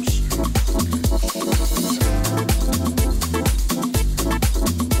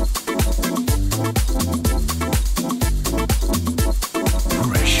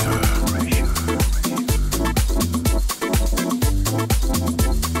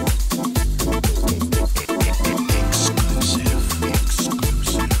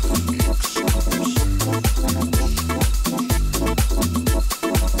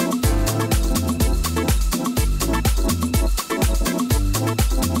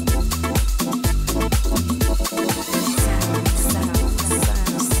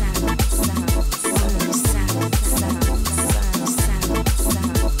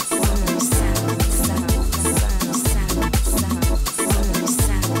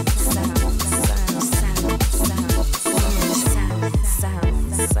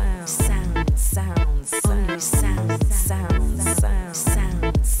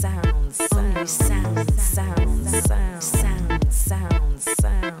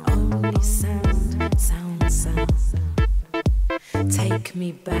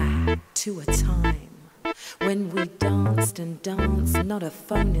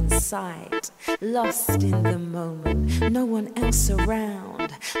 phone in sight. Lost in the moment, no one else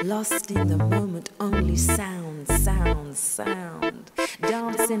around. Lost in the moment, only sound, sound, sound.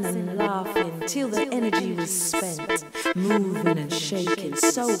 Dancing and laughing till the energy was spent. Moving and shaking,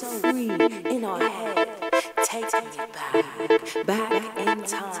 so free in our head. Take me back, back in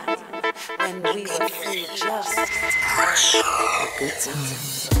time. When we were free just to have a good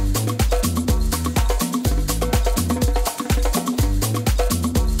time.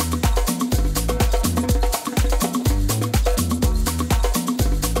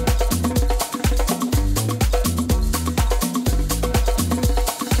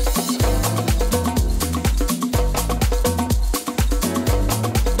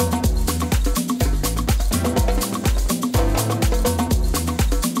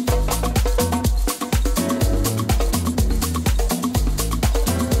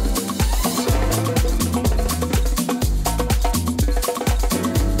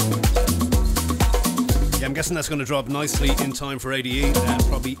 That's going to drop nicely in time for ADE,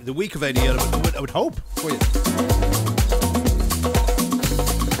 probably the week of ADE, I would hope for you.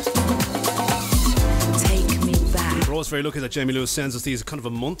 Take me back. We're always very lucky that Jamie Lewis sends us these kind of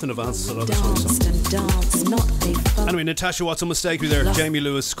a month in advance. So Danced and danced, not a phone. Anyway, Natasha, what's a mistake there? Lost. Jamie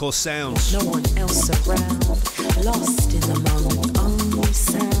Lewis called Sounds. No one else around. Lost in the moment, only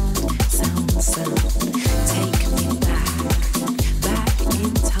sound, sound, sound. Take me back, back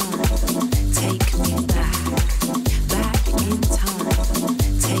in time. Take me back. In time,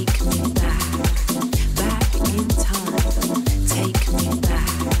 take me back, back in time, take me back,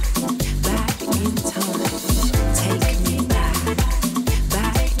 back in time, take me back,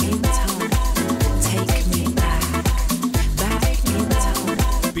 back in time, take me back, back in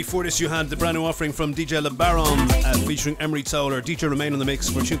time. Before this, you had the brand new offering from DJ LeBaron featuring Emery Toller. DJ Remain on the mix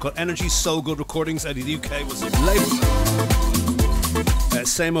for a tune called Energy. So Good Recordings out of the UK was a label.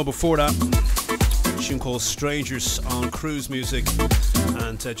 Same old before that. Tune called Strangers on Cruise Music,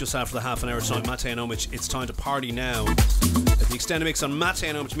 and just after the half an hour time, Mate and Omich, It's Time to Party Now. The extended mix on Mate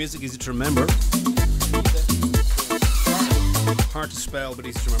and Omich Music, easy to remember. Hard to spell, but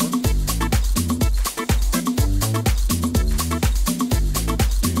easy to remember.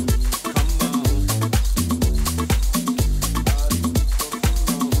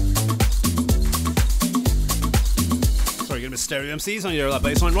 Sorry, getting a stereo MCs on your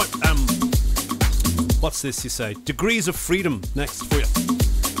bass line, right? What's this, you say? Degrees of Freedom, next for you.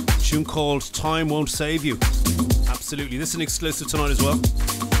 Tune called Time Won't Save You. Absolutely. This is an exclusive tonight as well.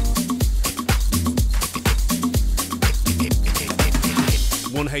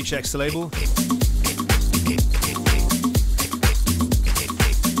 1HX the label.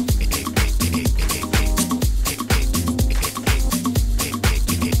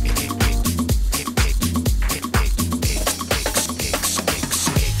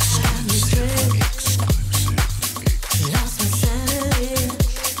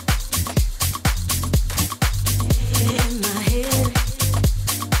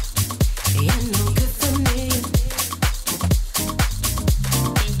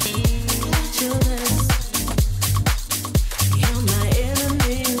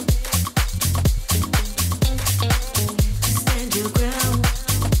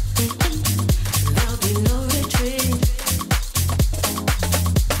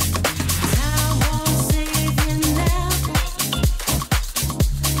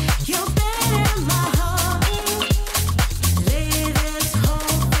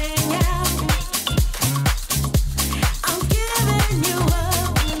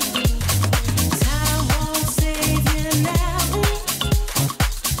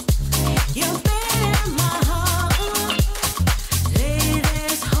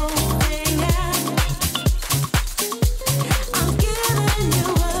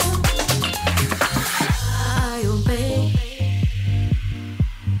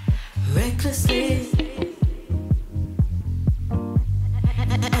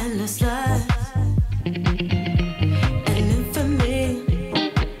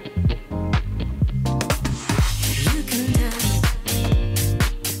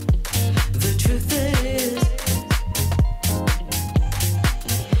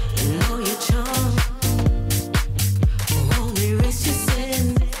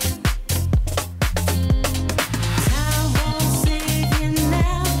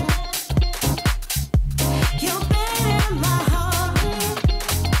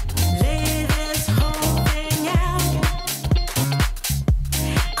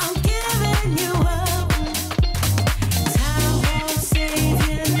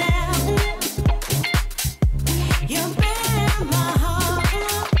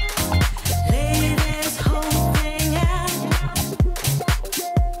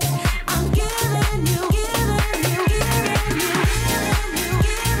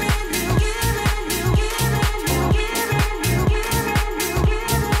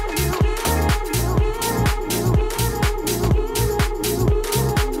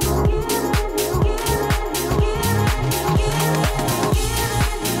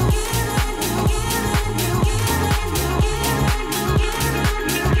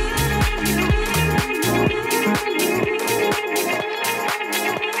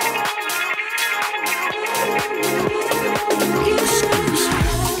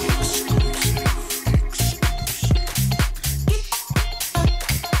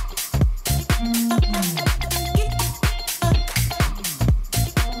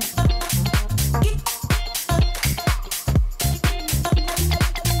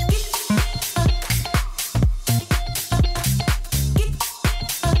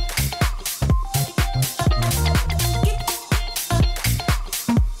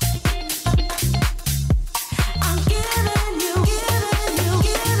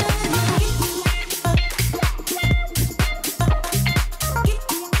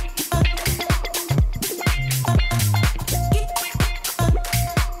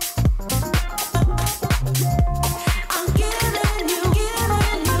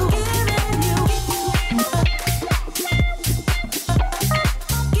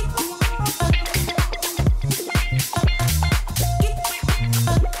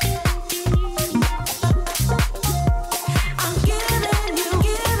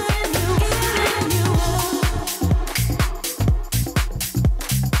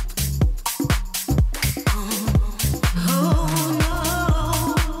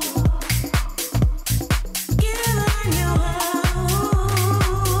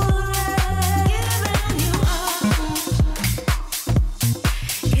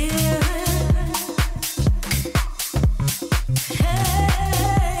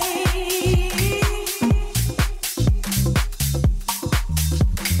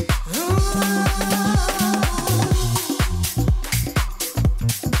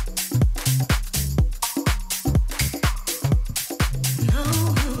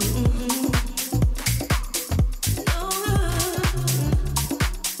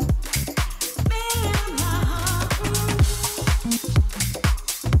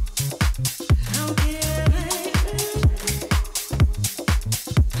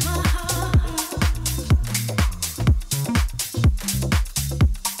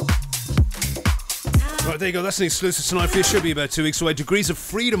 There you go. That's an exclusive tonight for you. Should be about 2 weeks away. Degrees of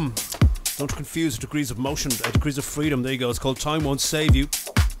Freedom. Don't confuse Degrees of Motion. Degrees of Freedom. There you go. It's called Time Won't Save You.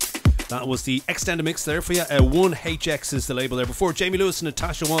 That was the extended mix there for you. 1HX is the label there. Before, Jamie Lewis and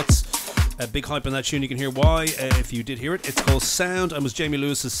Natasha Watts. A big hype on that tune. You can hear why if you did hear it. It's called Sound and was Jamie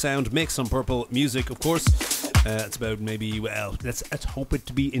Lewis's Sound mix on Purple Music, of course. It's about maybe, well, let's hope it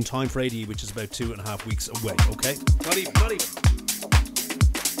to be in time for RTE, which is about 2.5 weeks away. Okay? Not even.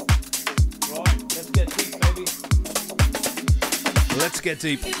 Right, let's get deep, baby. Let's get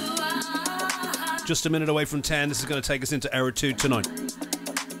deep. Just a minute away from 10. This is going to take us into hour 2 tonight.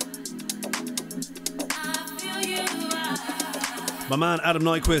 My man Adam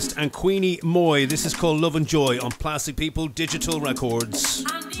Nyquist and Queenie Moy. This is called Love and Joy on Plastic People Digital Records.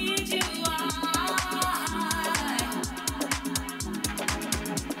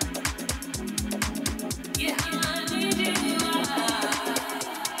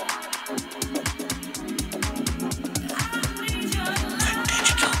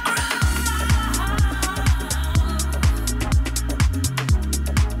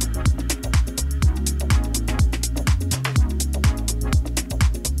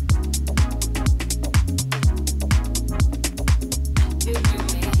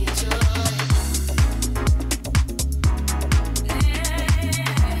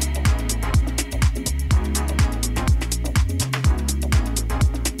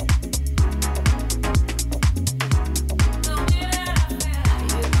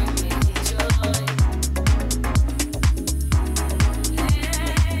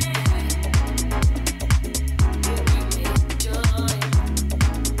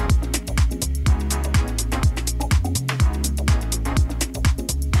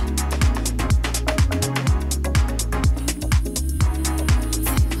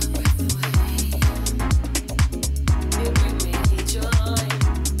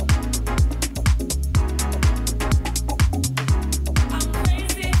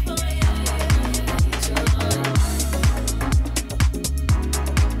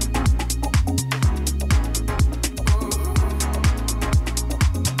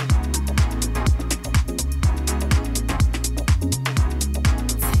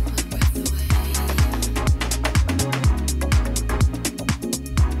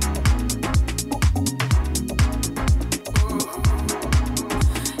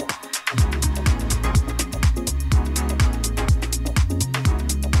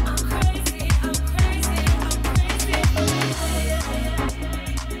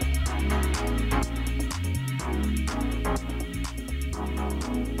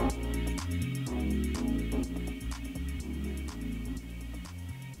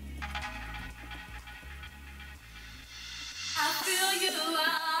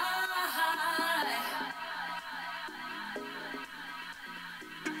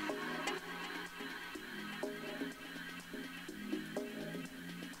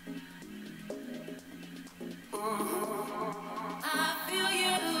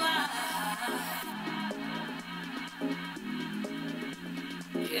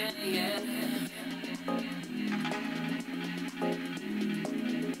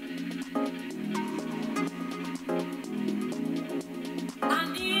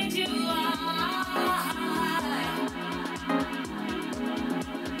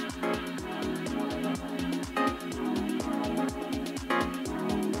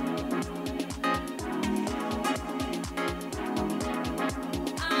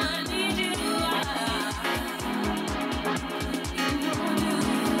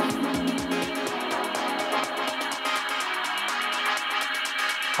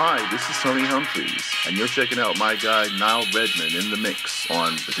 Hi, this is Tony Humphries, and you're checking out my guy Niall Redmond in the mix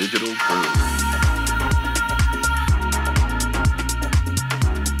on The Digital Groove.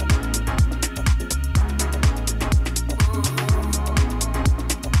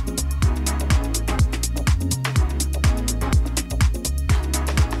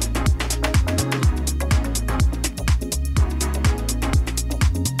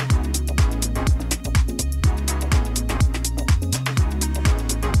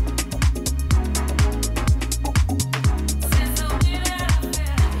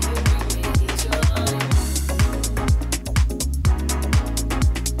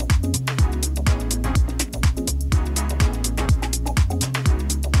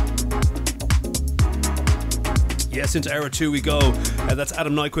 Into hour 2 we go. That's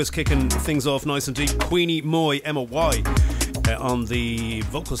Adam Nyquist kicking things off nice and deep. Queenie Moy, M-O-Y, on the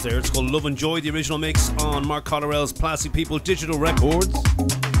vocals there. It's called Love and Joy, the original mix on Mark Collarell's Plastic People Digital Records.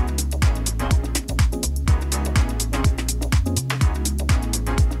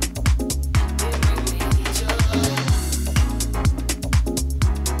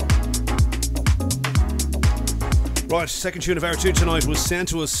 Right, second tune of hour 2 tonight was sent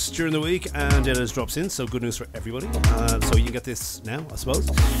to us during the week and it has dropped in, so good news for everybody. So you can get this now, I suppose.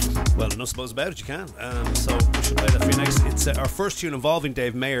 Well, no suppose about it, you can. So we should play that for you next. It's our first tune involving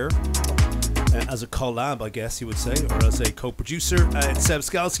Dave Mayer. As a collab, I guess you would say, or as a co-producer. It's Seb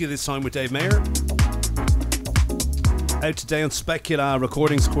Skalski this time with Dave Mayer. Out today on Specula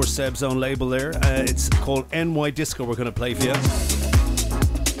Recordings, of course, Seb's own label there. It's called NY Disco we're going to play for you.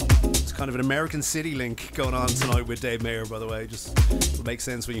 It's kind of an American City link going on tonight with Dave Mayer, by the way. Just it'll make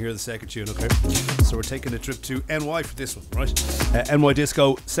sense when you hear the second tune, okay? So we're taking a trip to NY for this one, right? NY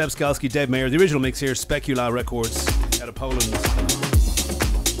Disco, Seb Skalski, Dave Mayer. The original mix here, Specula Records out of Poland.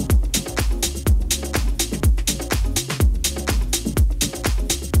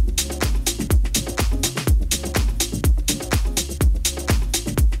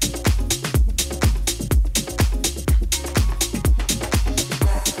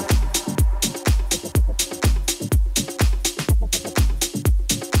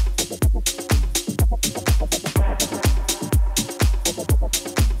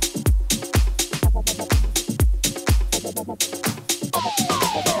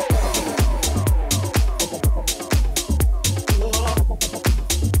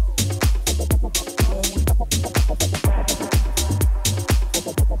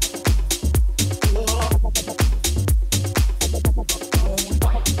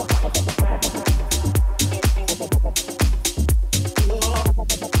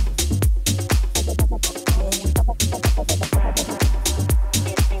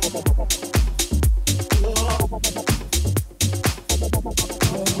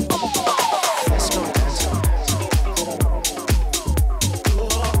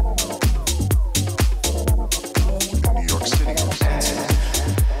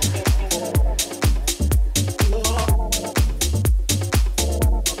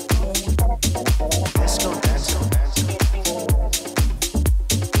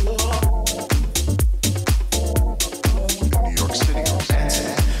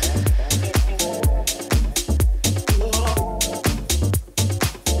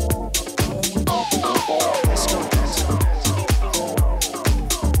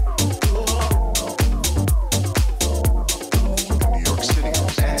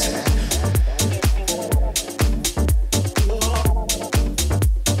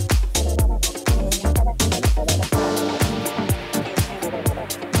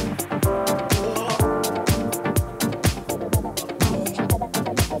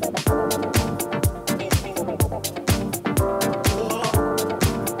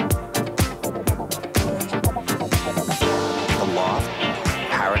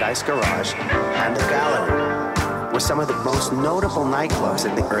 Nightclubs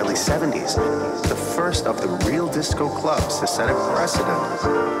in the early 70s, the first of the real disco clubs to set a precedent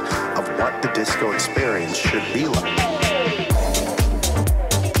of what the disco experience should be like.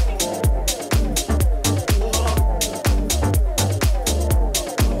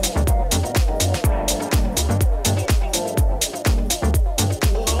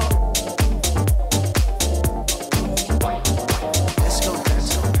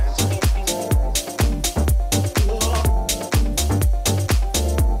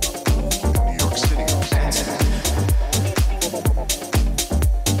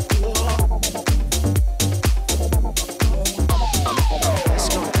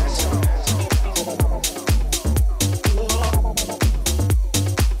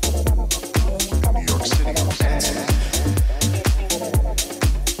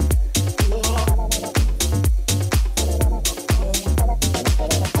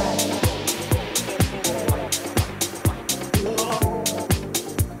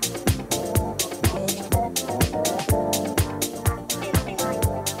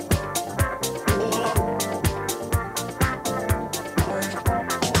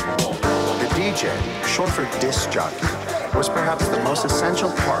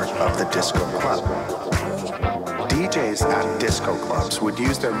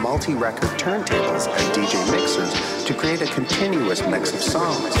 Multi-record turntables and DJ mixers to create a continuous mix of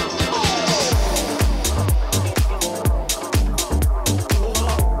songs.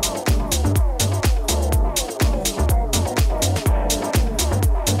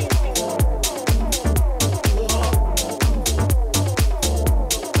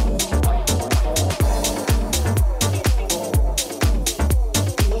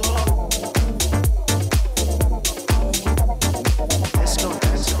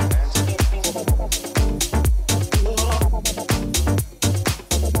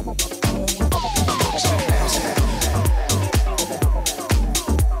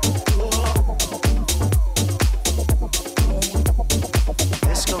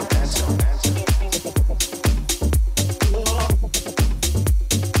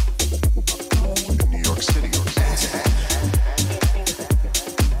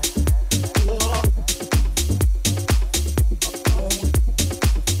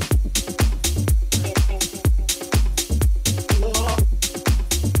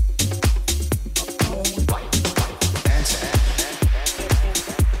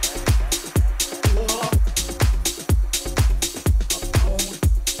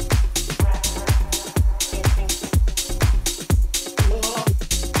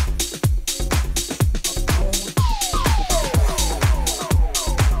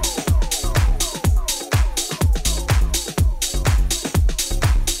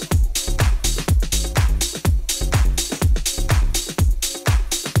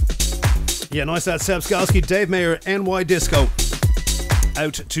 Yeah, nice that Seb Skalski, Dave Mayer, NY Disco.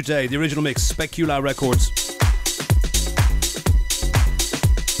 Out today, the original mix, Specula Records.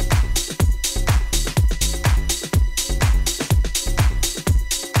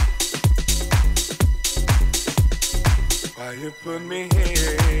 Why you put me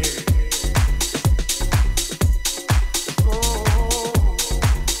here?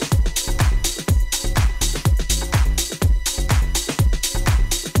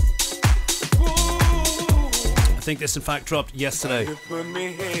 I think this in fact dropped yesterday.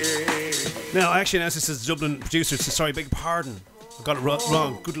 Now, I actually announced this as Dublin producer, so sorry, beg your pardon. I got it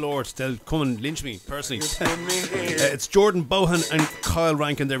wrong. Good lord, they'll come and lynch me personally. It's Jordan Bohan and Kyle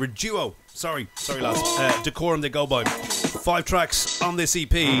Rankin. They're a duo. Sorry lads. Decorum they go by. 5 tracks on this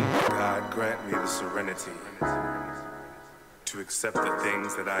EP. God grant me the serenity to accept the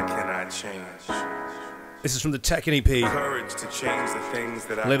things that I cannot change. This is from the Tekken EP. Courage to change the things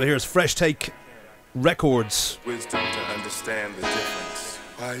that The label here is Fresh Take Records. Wisdom to understand the difference.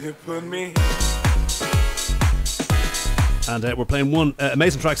 Why you put me? And we're playing one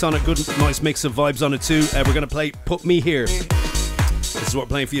amazing tracks on it. Good, nice mix of vibes on it too. We're going to play Put Me Here. This is what we're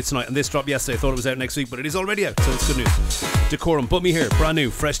playing for you tonight. And this dropped yesterday. I thought it was out next week, but it is already out, so it's good news. Decorum, Put Me Here. Brand new,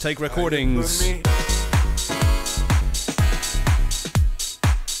 Fresh Take Recordings.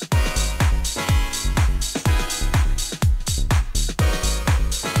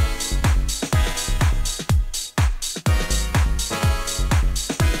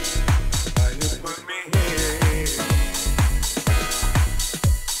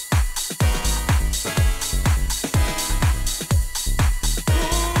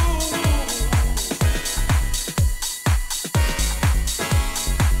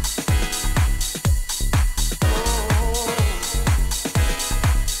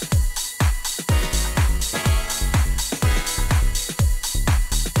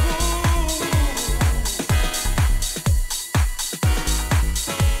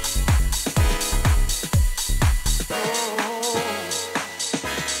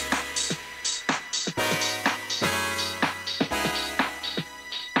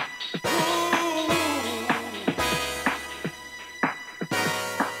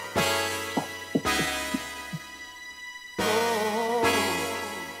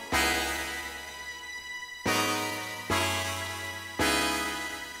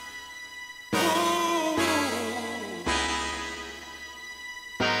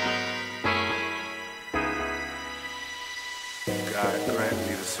 God grant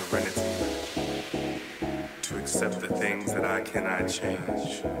me the serenity to accept the things that I cannot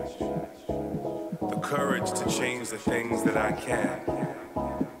change. The courage to change the things that I can.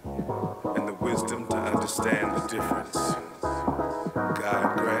 And the wisdom to understand the difference.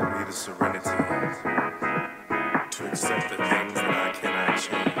 God grant me the serenity to accept the things that I cannot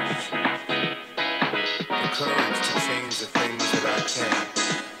change. The courage to change the things that I can.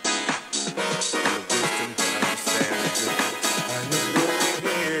 And the wisdom to understand the difference.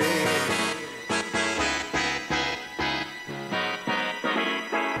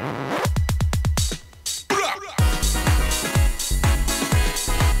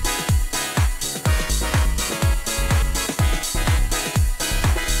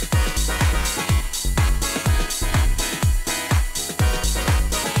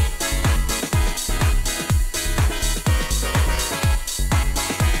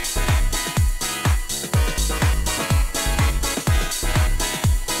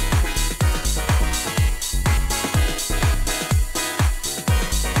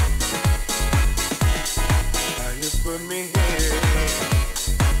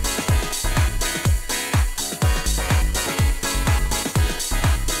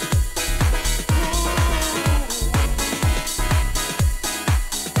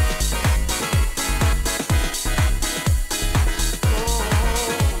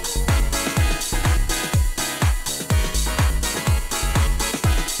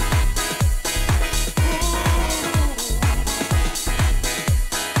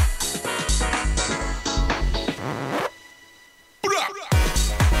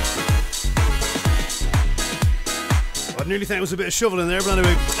 Nearly think it was a bit of shovel in there, but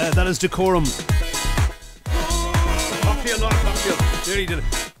anyway, that is Decorum. Cocktail, not a cocktail. Nearly did it.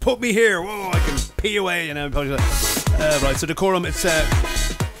 Put Me Here. Whoa, I can pee away, you know. Right, so Decorum, it's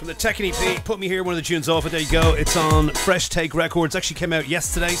from the Tekken EP. Put Me Here, one of the tunes off it. There you go. It's on Fresh Take Records. Actually came out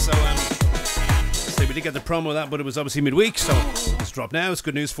yesterday, so we did get the promo of that, but it was obviously midweek, so it's dropped now. It's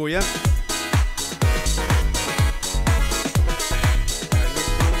good news for you.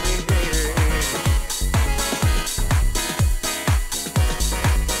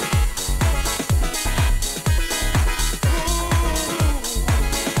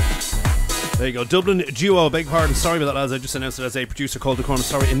 There you go. Dublin duo, beg pardon. Sorry about that, lads. I just announced it as a producer called The Corner.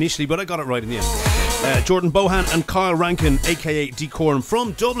 Sorry initially, but I got it right in the end. Jordan Bohan and Kyle Rankin, aka Decorum,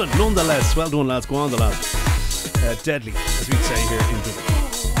 from Dublin, nonetheless. Well done, lads. Go on, the lads. Deadly, as we'd say here in Dublin.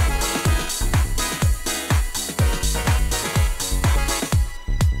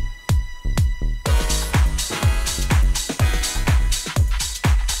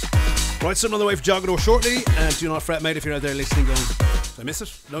 Right, something on the way for Jogador shortly, and do not fret, mate, if you're out there listening going, did I miss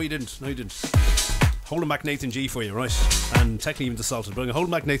it? No, you didn't. Holding back Nathan G for you, right? And technically even Desalted, but I'm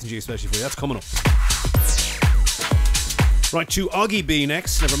holding back Nathan G especially for you. That's coming up. Right, to Augie B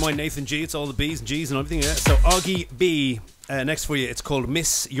next. Never mind Nathan G, it's all the B's and G's and everything, yeah. So Augie B next for you. It's called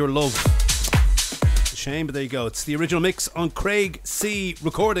Miss Your Love. It's a shame, but there you go. It's the original mix on Craig C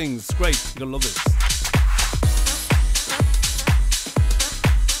Recordings. Great, you're gonna love this.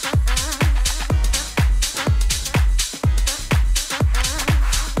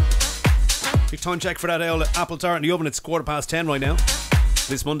 Big time check for that old apple tart in the oven. It's 10:15 right now.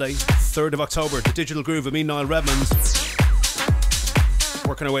 This Monday, 3rd of October. The Digital Groove with me, Niall Redmond.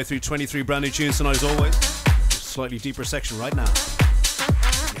 Working our way through 23 brand new tunes tonight as always. Slightly deeper section right now.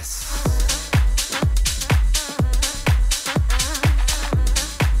 Yes.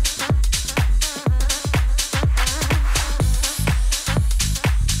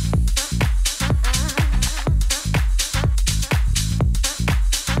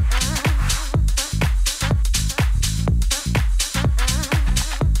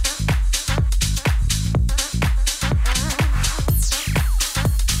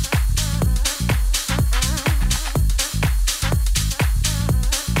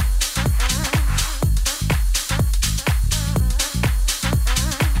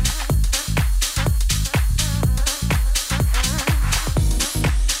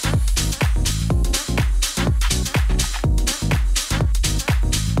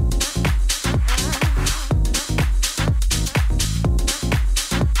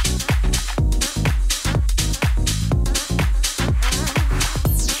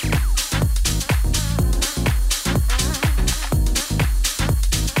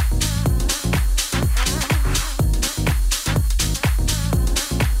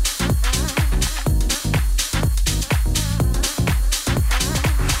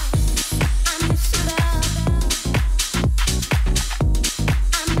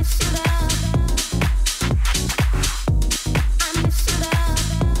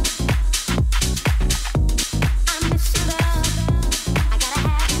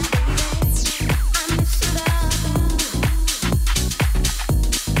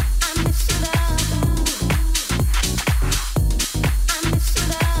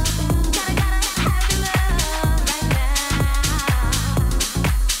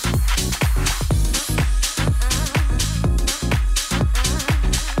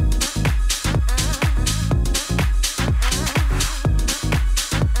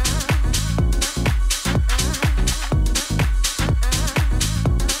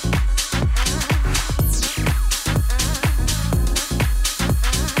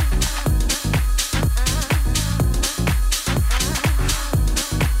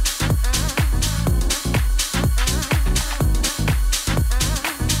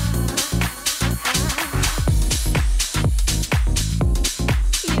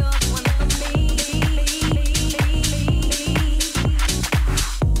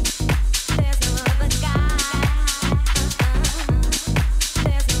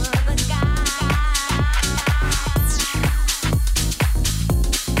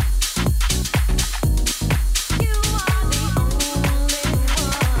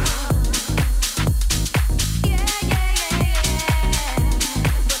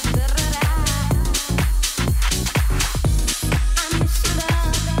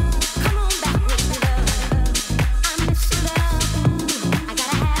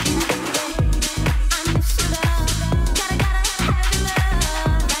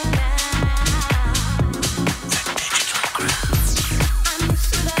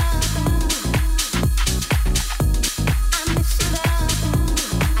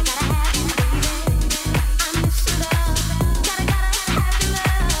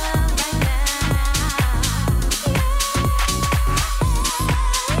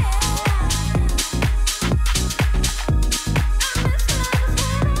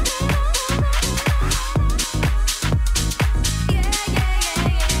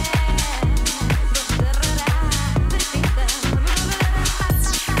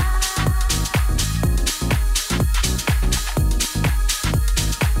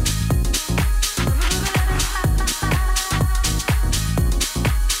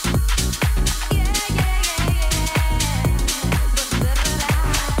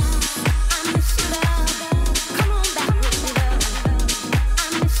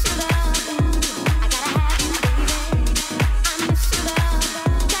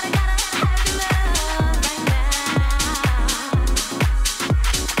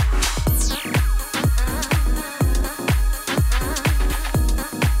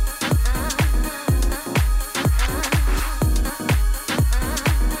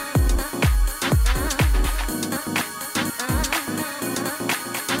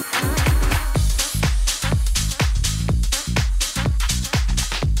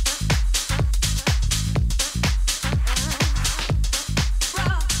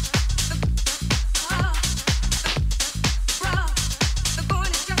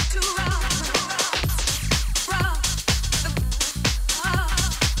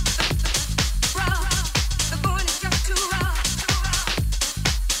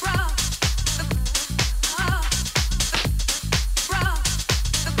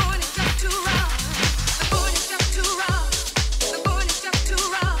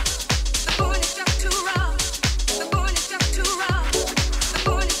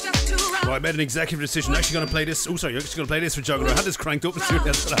 made an executive decision. Actually going to play this. Oh, sorry, you're actually going to play this for Jogador. I had this cranked up in studio.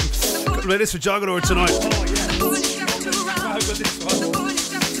 Going to play this for Jogador tonight. Oh, yeah.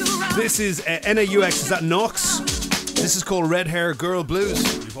 This is NAUX. Is that Knox? This is called Red Hair Girl Blues.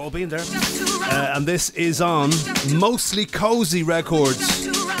 We've all been there. And this is on Mostly Cozy Records,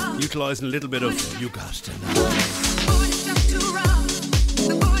 utilising a little bit of You Got to Know.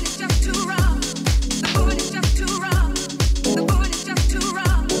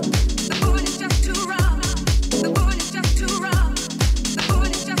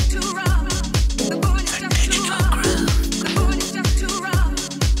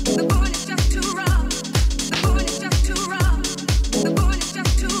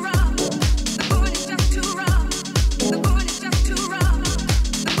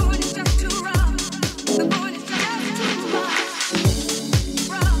 The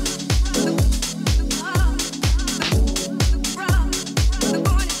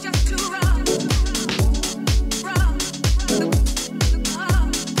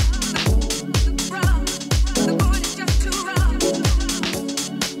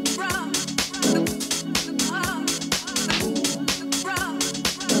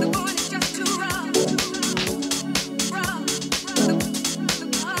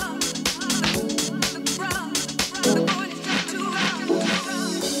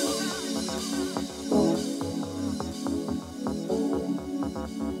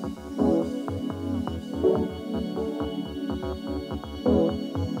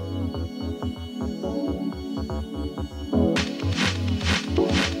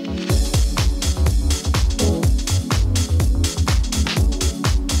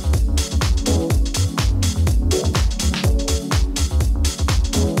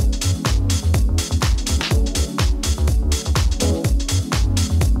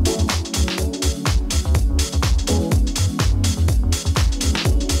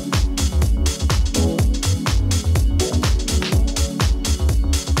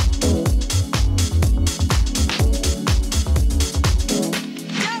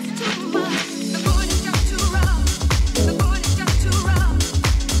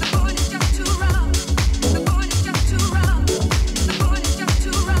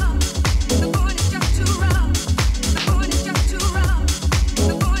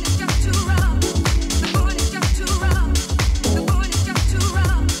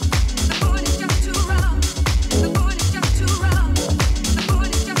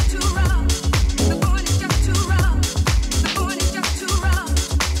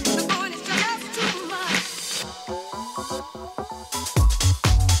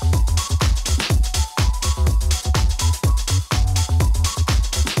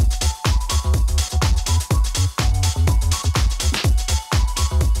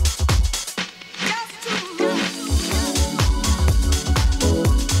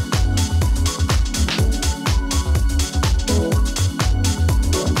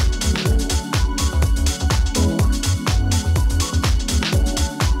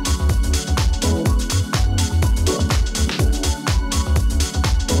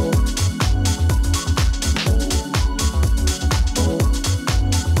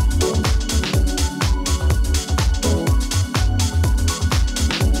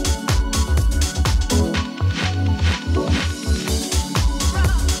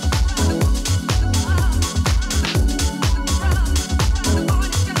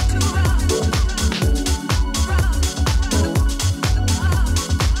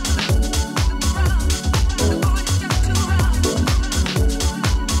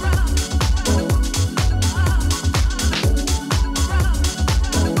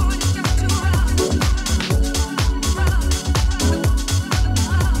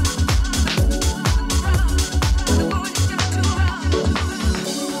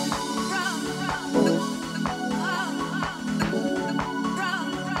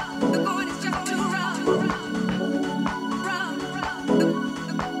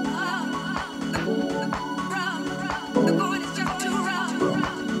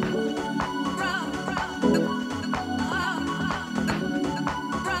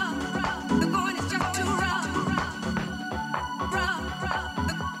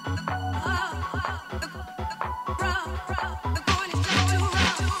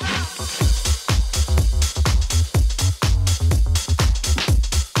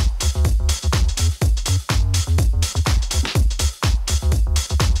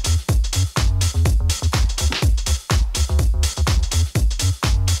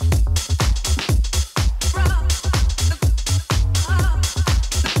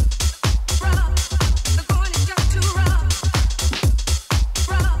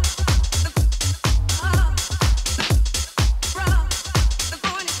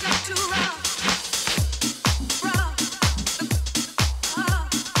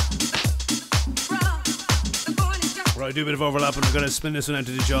I do a bit of overlap, and I'm going to spin this one out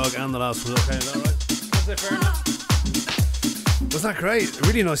to the jog and the last one. Okay, is that right? Is that fair enough? Wasn't that great? A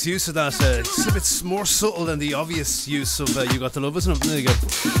really nice use of that. It's a bit more subtle than the obvious use of You Got to Love, isn't it? There you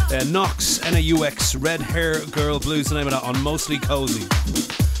go. Nox, N-A-U-X, Red Hair Girl Blues, the name of that, on Mostly Cozy.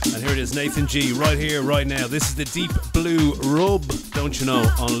 And here it is, Nathan G, right here, right now. This is the Deep Blue Rub, don't you know,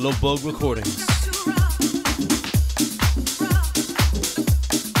 on Love Bug Recordings.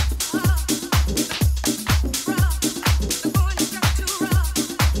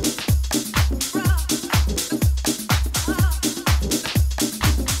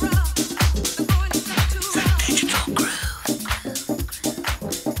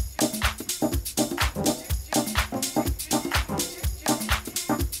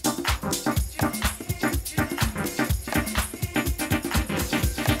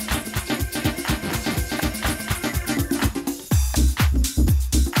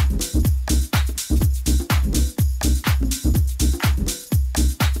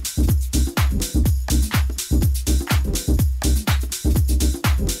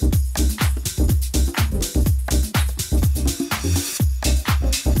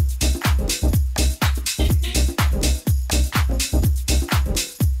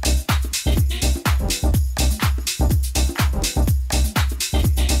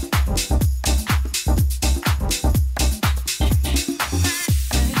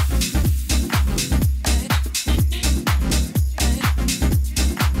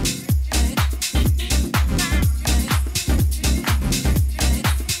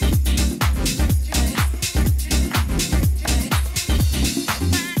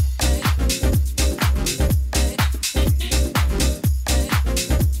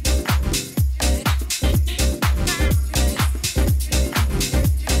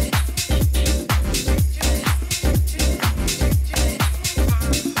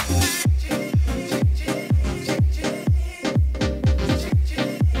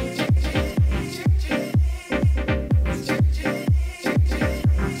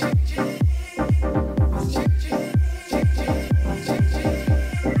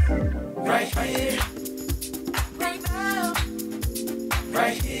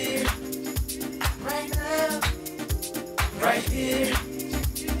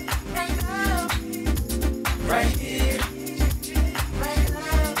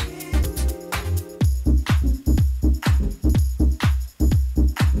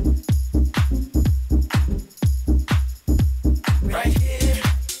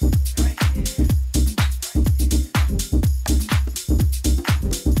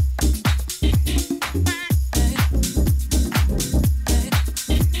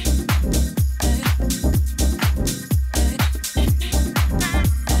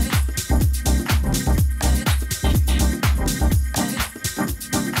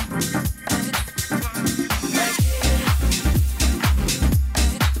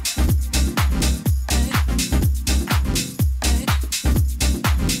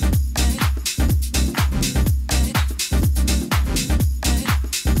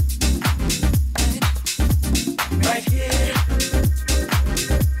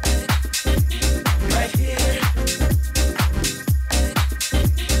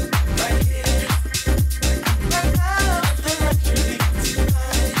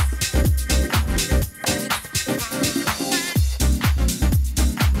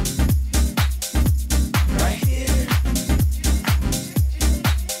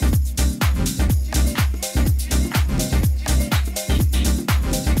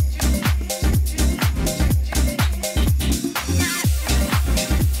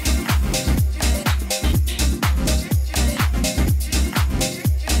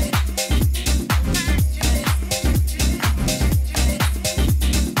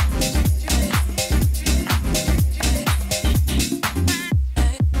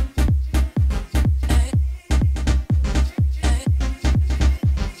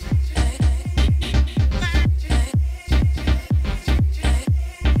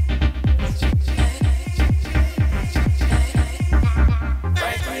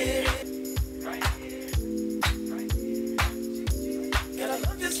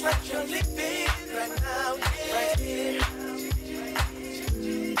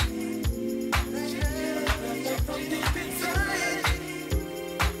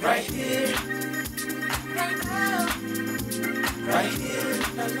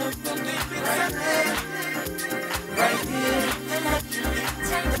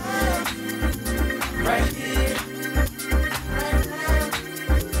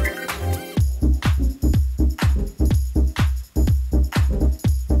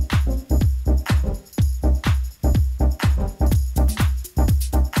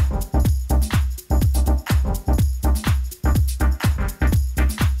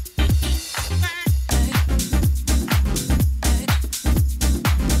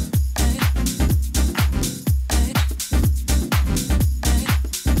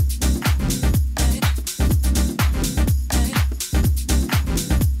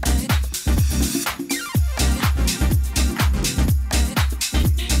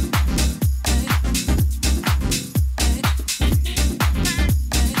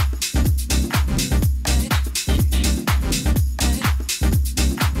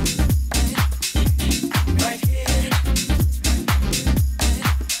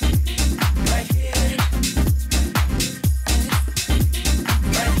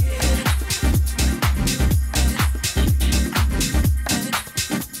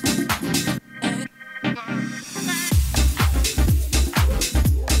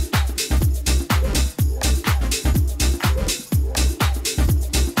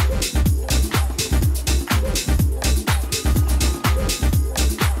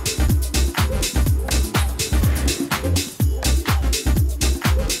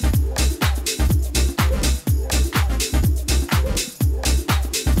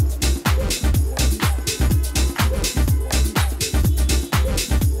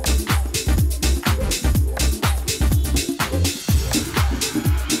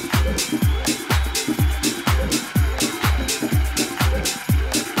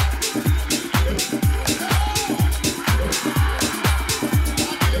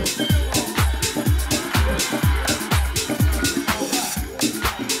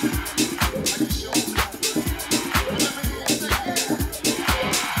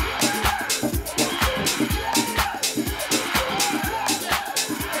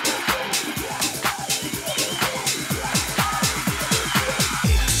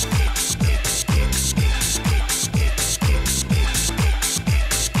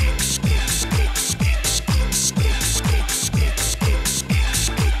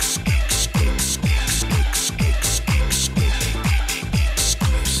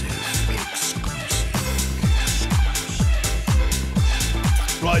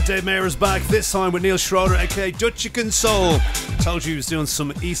 Alright, Dave Mayer is back, this time with Neil Schroeder, aka Dutchican Soul. Told you he was doing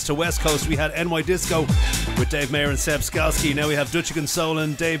some east to west coast. We had NY Disco with Dave Mayer and Seb Skalski. Now we have Dutchican Soul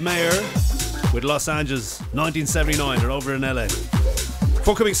and Dave Mayer with Los Angeles, 1979. They're over in LA.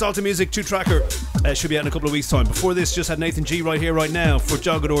 Forthcoming Salty Music 2-tracker should be out in a couple of weeks' time. Before this, just had Nathan G right here, right now for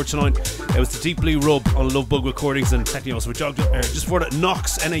Jogador tonight. It was the Deep Blue Rub on Love Bug Recordings and Technios with just before that,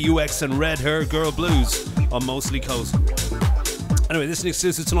 Nox, N-A-U-X and Red Hair Girl Blues on Mostly Coast. Anyway, this is an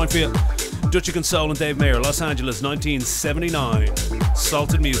exclusive tonight for you. Dutchican Soul and Dave Mayer, Los Angeles, 1979.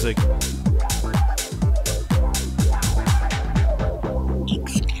 Salted Music.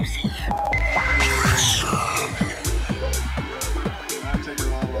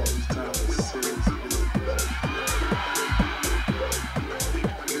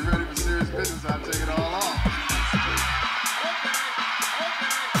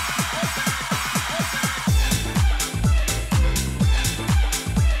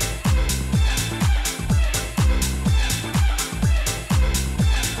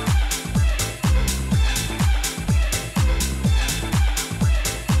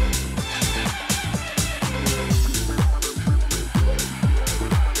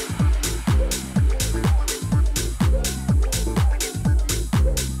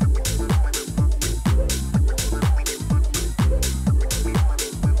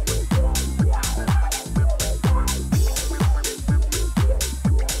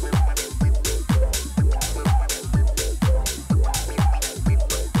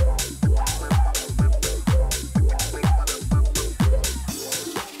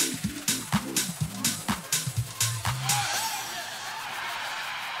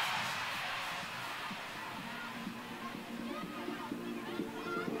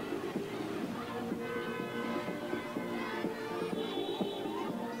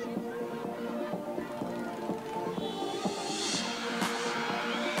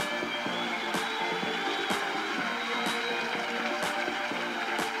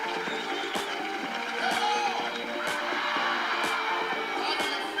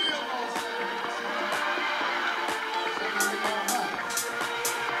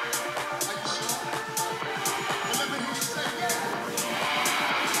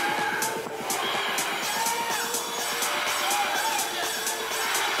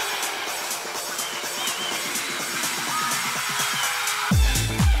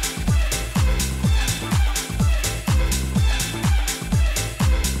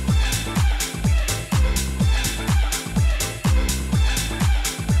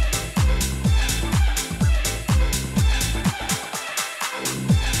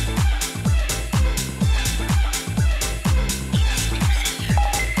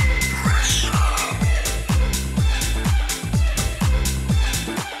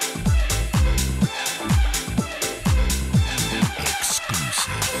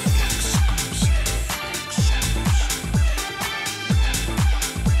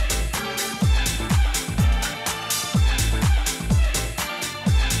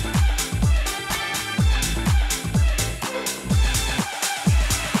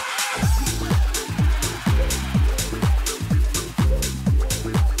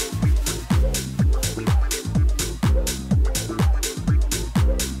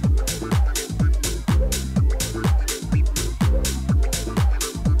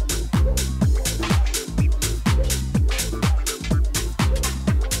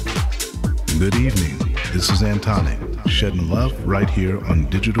 Good evening. This is Antonic, shedding love right here on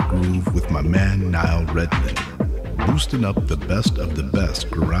Digital Groove with my man Niall Redmond, boosting up the best of the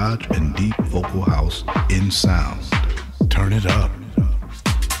best garage and deep vocal house in sound. Turn it up.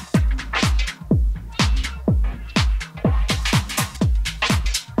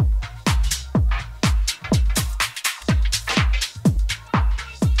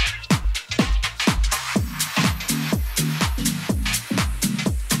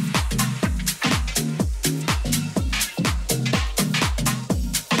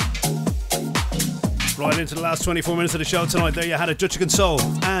 Into the last 24 minutes of the show tonight. There you had it, Dutchican Soul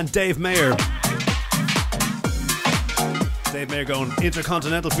and Dave Mayer. Dave Mayer going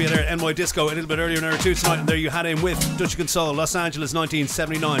intercontinental for you there, NY Disco a little bit earlier in hour 2 tonight, and there you had him with Dutchican Soul, Los Angeles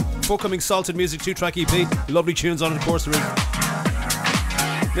 1979. Forthcoming Salted Music 2-track EP, lovely tunes on it, of course there is.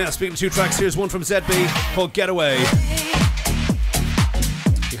 Now speaking of 2 tracks, here's one from ZB called Getaway.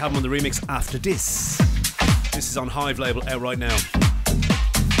 We have them on the remix after this. This is on Hive label, out right now.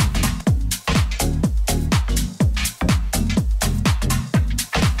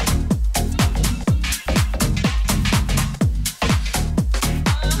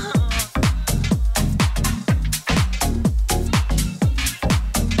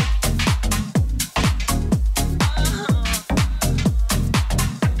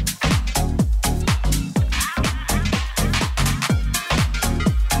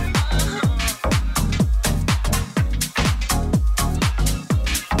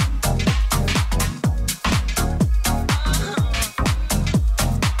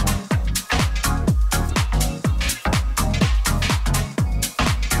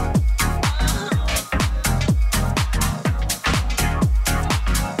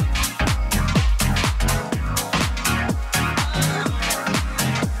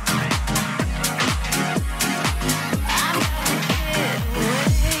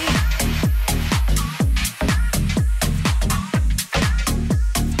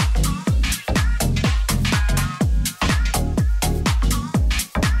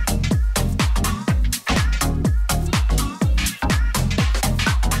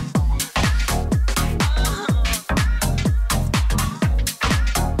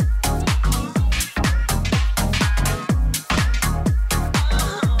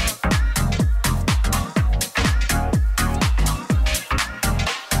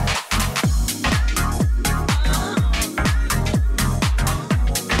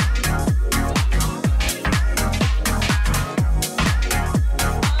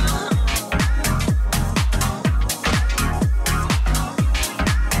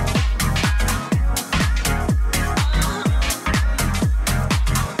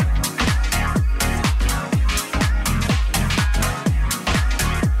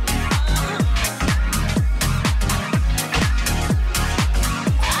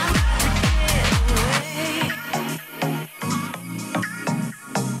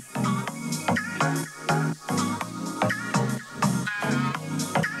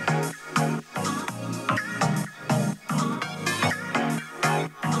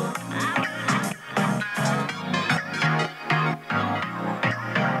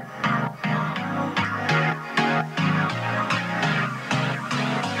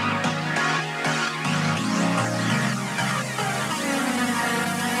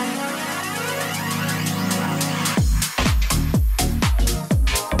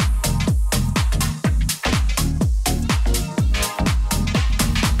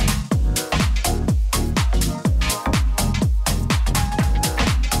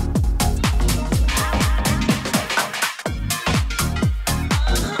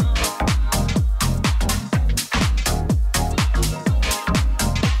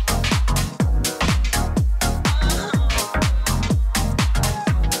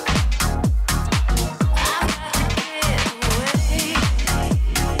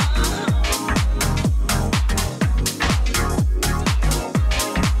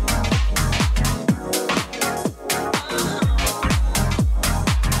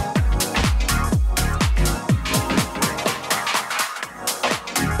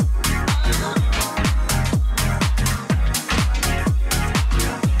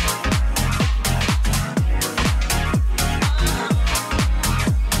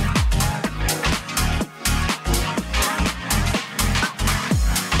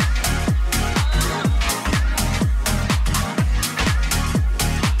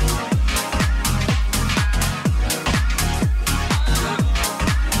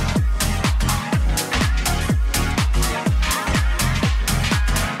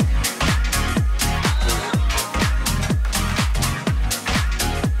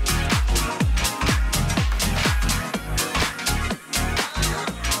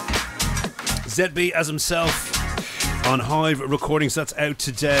 ZB as himself on Hive Recordings. That's out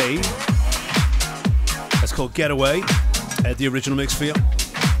today. That's called Getaway. The original mix for you.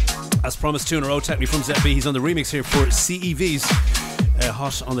 As promised, 2 in a row, technically from ZB. He's on the remix here for CEVs.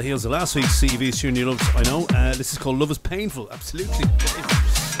 Hot on the heels of last week's CEVs tune you loved, I know. This is called Love is Painful. Absolutely.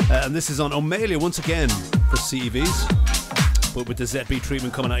 And this is on O'Malley once again for CEVs, but with the ZB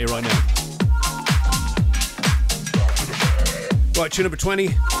treatment coming at you right now. Right, tune number 20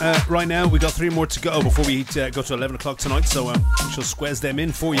 right now. We got 3 more to go before we go to 11 o'clock tonight, so we shall squeeze them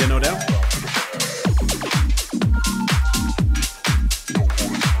in for you, no doubt.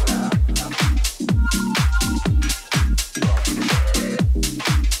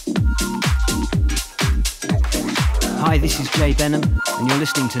 Hi, this is Jay Benham, and you're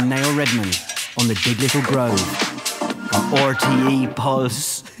listening to Niall Redmond on the Dig Little Grove on RTE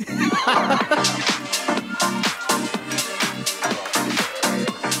Pulse.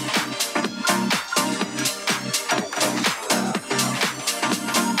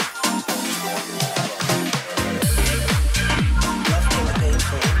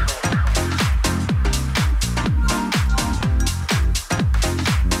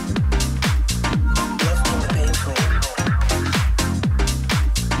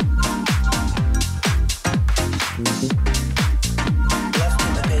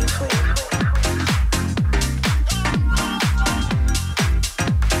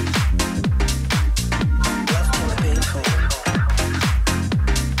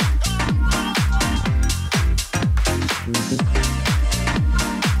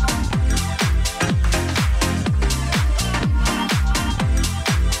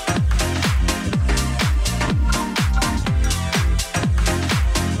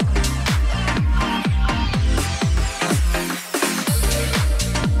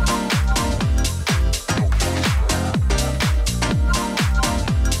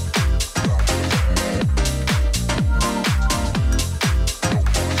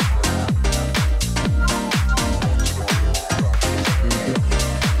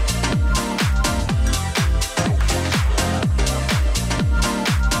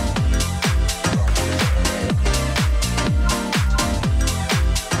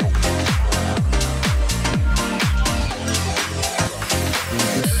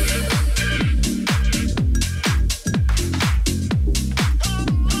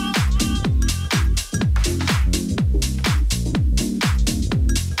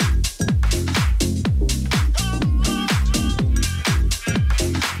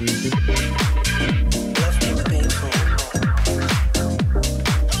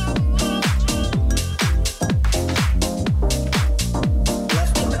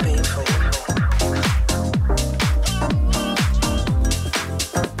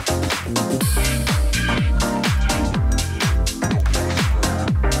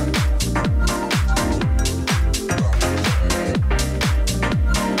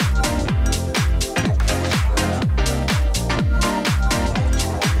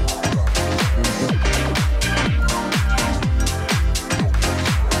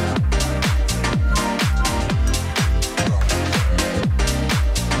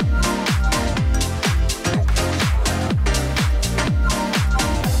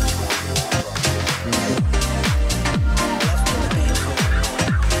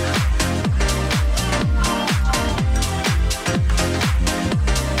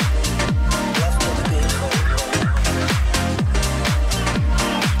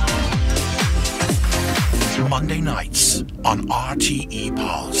 Monday nights on RTE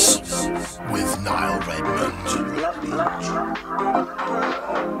Pulse with Niall Redmond.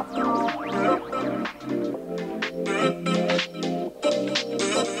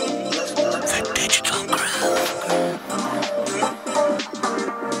 The Digital Groove.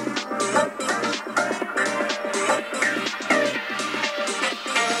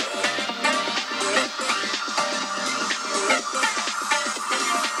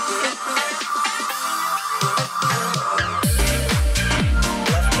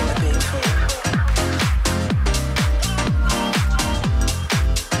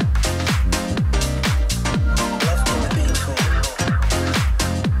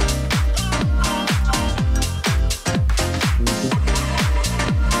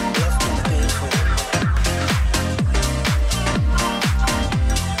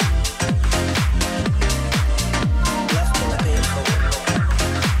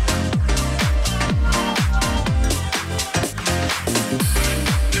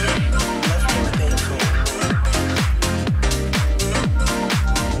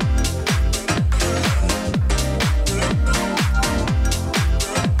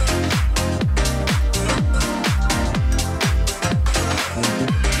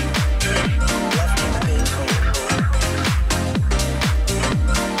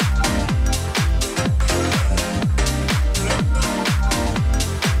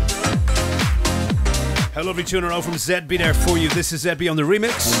 lovely tune in a row from ZB there for you. This is ZB on the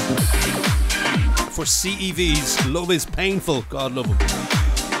remix for CEV's Love is Painful. God love him.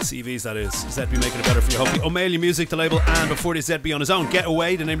 CEV's, that is. ZB making it better for you, hopefully. O'Malley Music, the label, and before this, ZB on his own. Get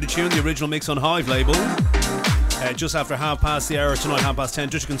Away, the name of the tune, the original mix on Hive label. Just after half past the hour tonight, 10:30,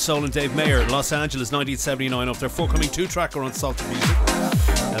 Dutch Console and Dave Mayer, Los Angeles, 1979, off their forthcoming 2-tracker on Salted Music.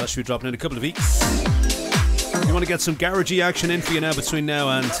 That should be dropping in a couple of weeks. If you want to get some garagey action in for you now between now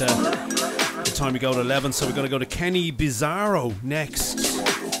and the time we go to 11, so we're going to go to Kenny Bizarro next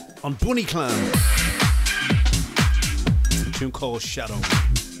on Bunny Clan. A tune called Shadow.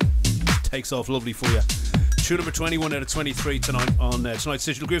 Takes off lovely for you. Tune number 21 out of 23 tonight on tonight's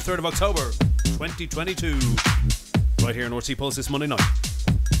Digital Groove, 3rd of October 2022, right here in RTE Pulse this Monday night.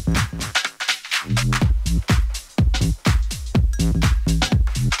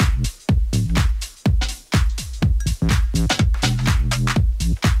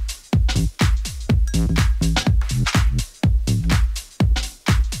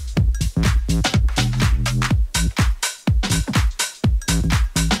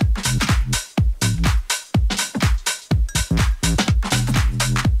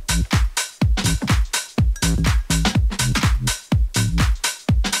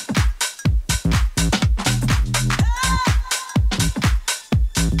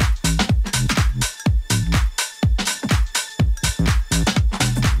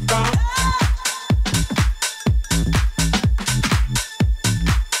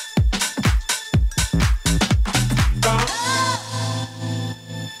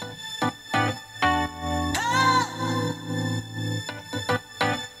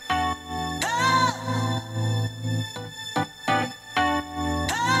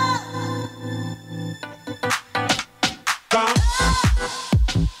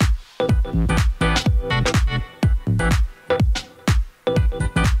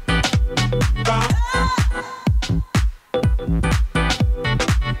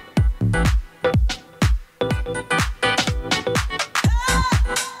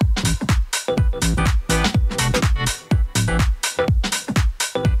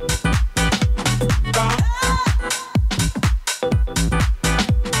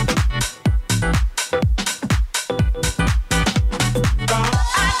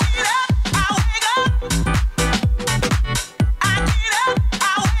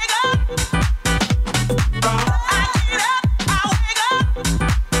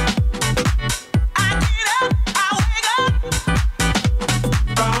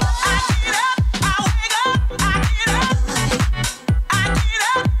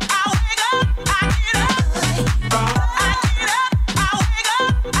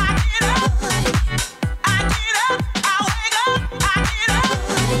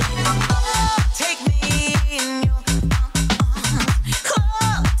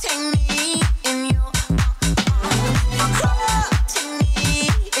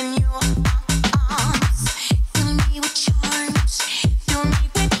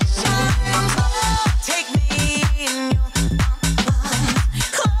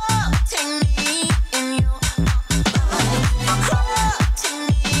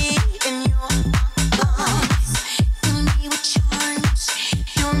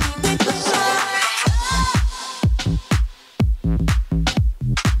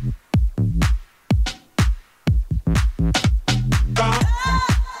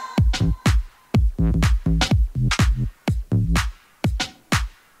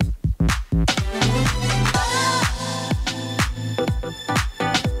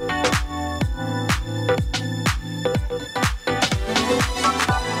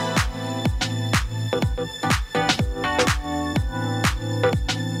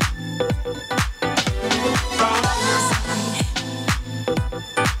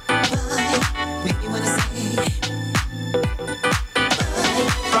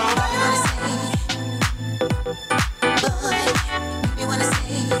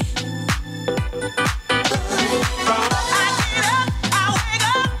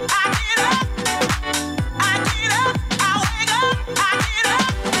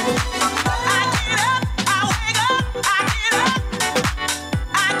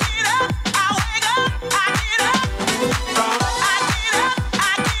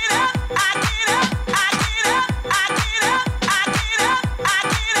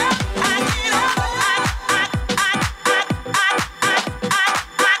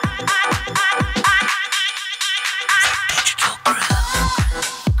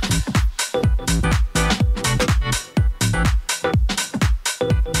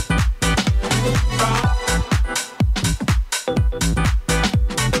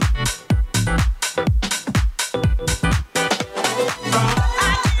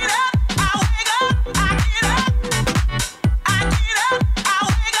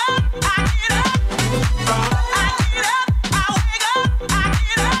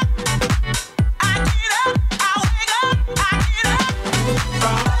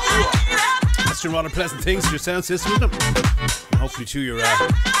 lot of pleasant things to your sound system, isn't it? And hopefully to your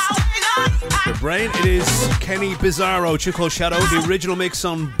brain. It is Kenny Bizarro, tune called Shadow, the original mix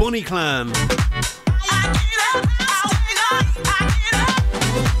on Bunny Clan.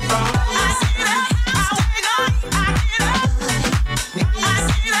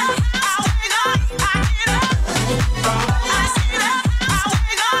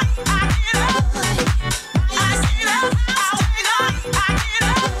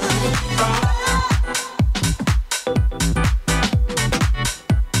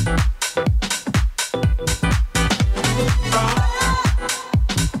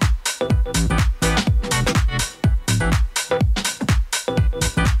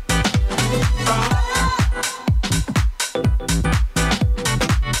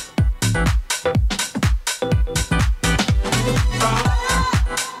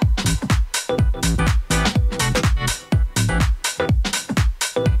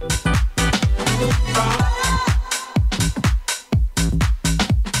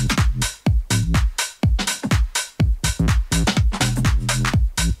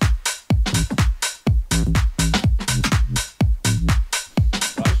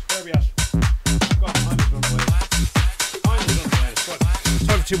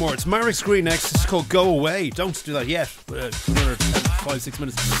 Two more. It's Marek's Green next. It's called Go Away. Don't do that yet. Another 5-6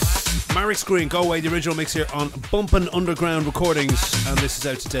 minutes. Marek's Green, Go Away, the original mix here on Bumpin' Underground Recordings. And this is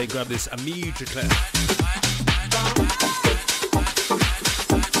out today. Grab this immediately.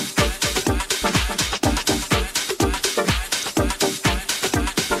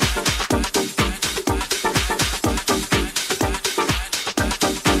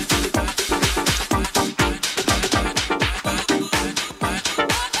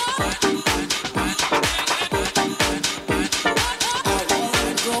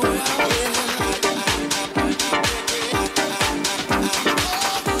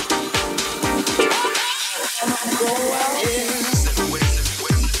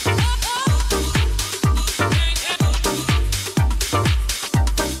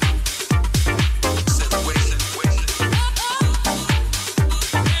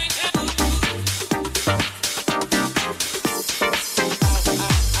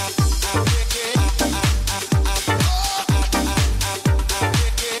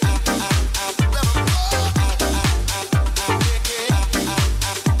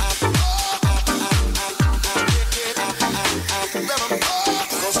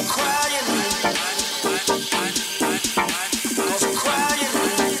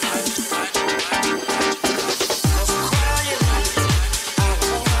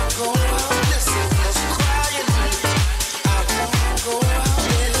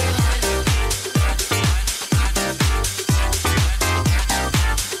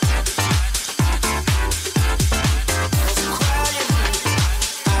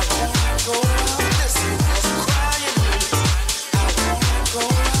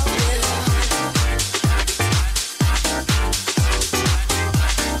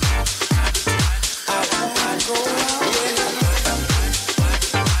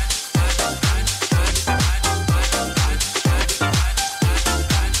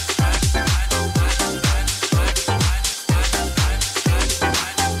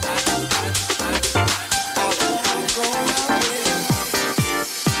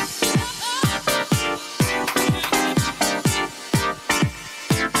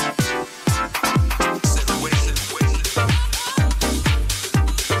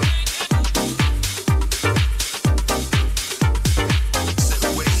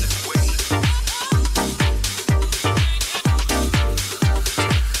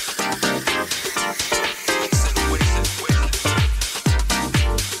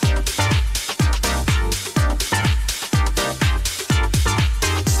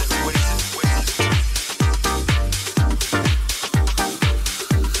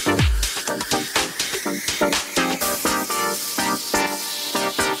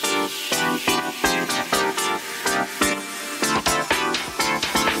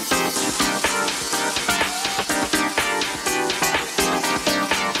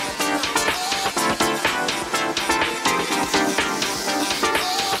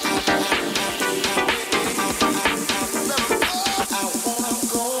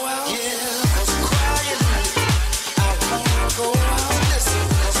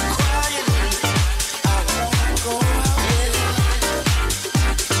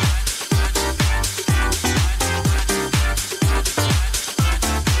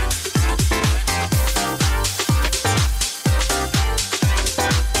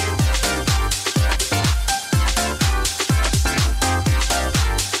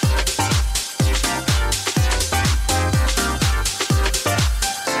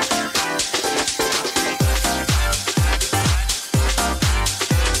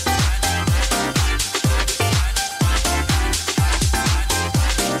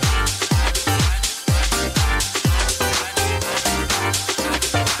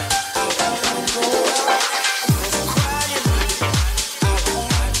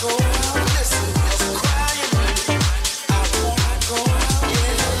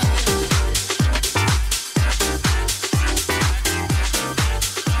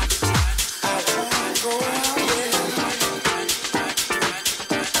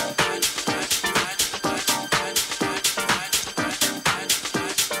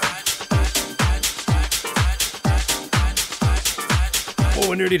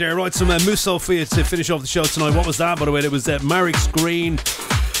 we're nearly there. Right, some Musso for you to finish off the show tonight. What was that, by the way? It was Marik's Green.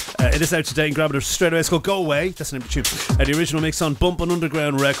 It is out today and grab it straight away. It's called Go Away. That's the name of the tune. The original mix on Bumpin'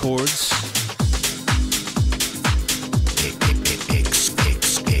 Underground Records.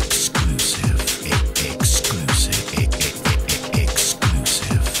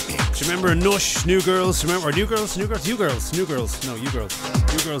 Remember Nush, New Girls? Remember, or New Girls? New Girls? You Girls? New Girls? No, You Girls.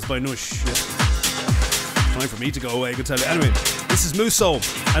 You Girls by Nush. Yeah. Time for me to go away, I can tell you. Anyway, this is Musso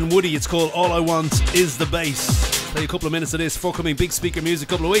and Woody. It's called All I Want Is the Bass. Play a couple of minutes of this forthcoming big speaker music,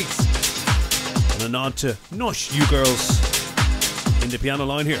 couple of weeks. And a nod to Nush, You Girls in the piano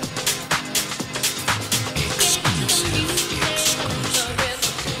line here.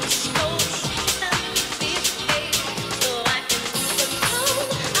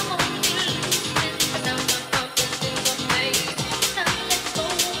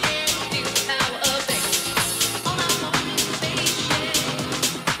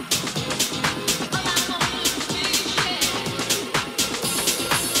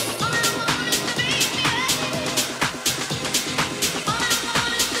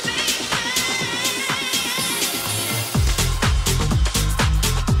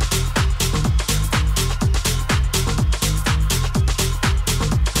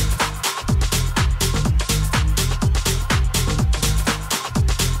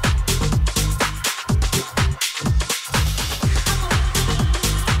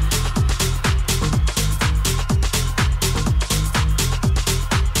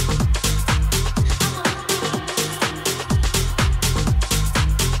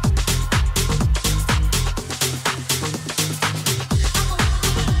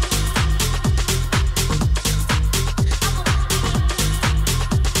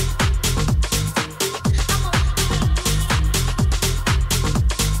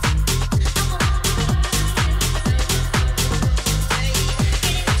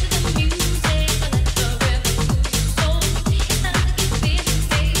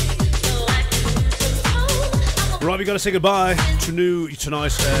 We've got to say goodbye to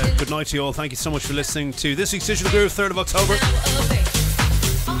tonight. Good night to you all. Thank you so much for listening to this week's Digital Groove, 3rd of October.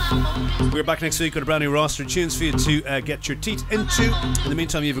 We're back next week with a brand new roster of tunes for you to get your teeth into. In the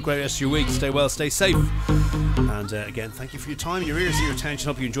meantime, you have a great rest of your week. Stay well, stay safe. And again, thank you for your time, your ears, and your attention.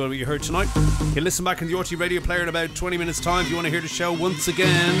 Hope you enjoyed what you heard tonight. You can listen back in the RTE radio player in about 20 minutes' time if you want to hear the show once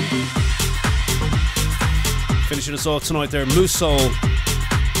again. Finishing us off tonight there, Musso.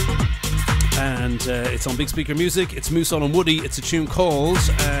 And it's on Big Speaker Music. It's Musso and Woody. It's a tune called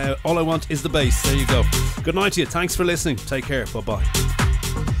All I Want Is the Bass. There you go. Good night to you. Thanks for listening. Take care. Bye-bye.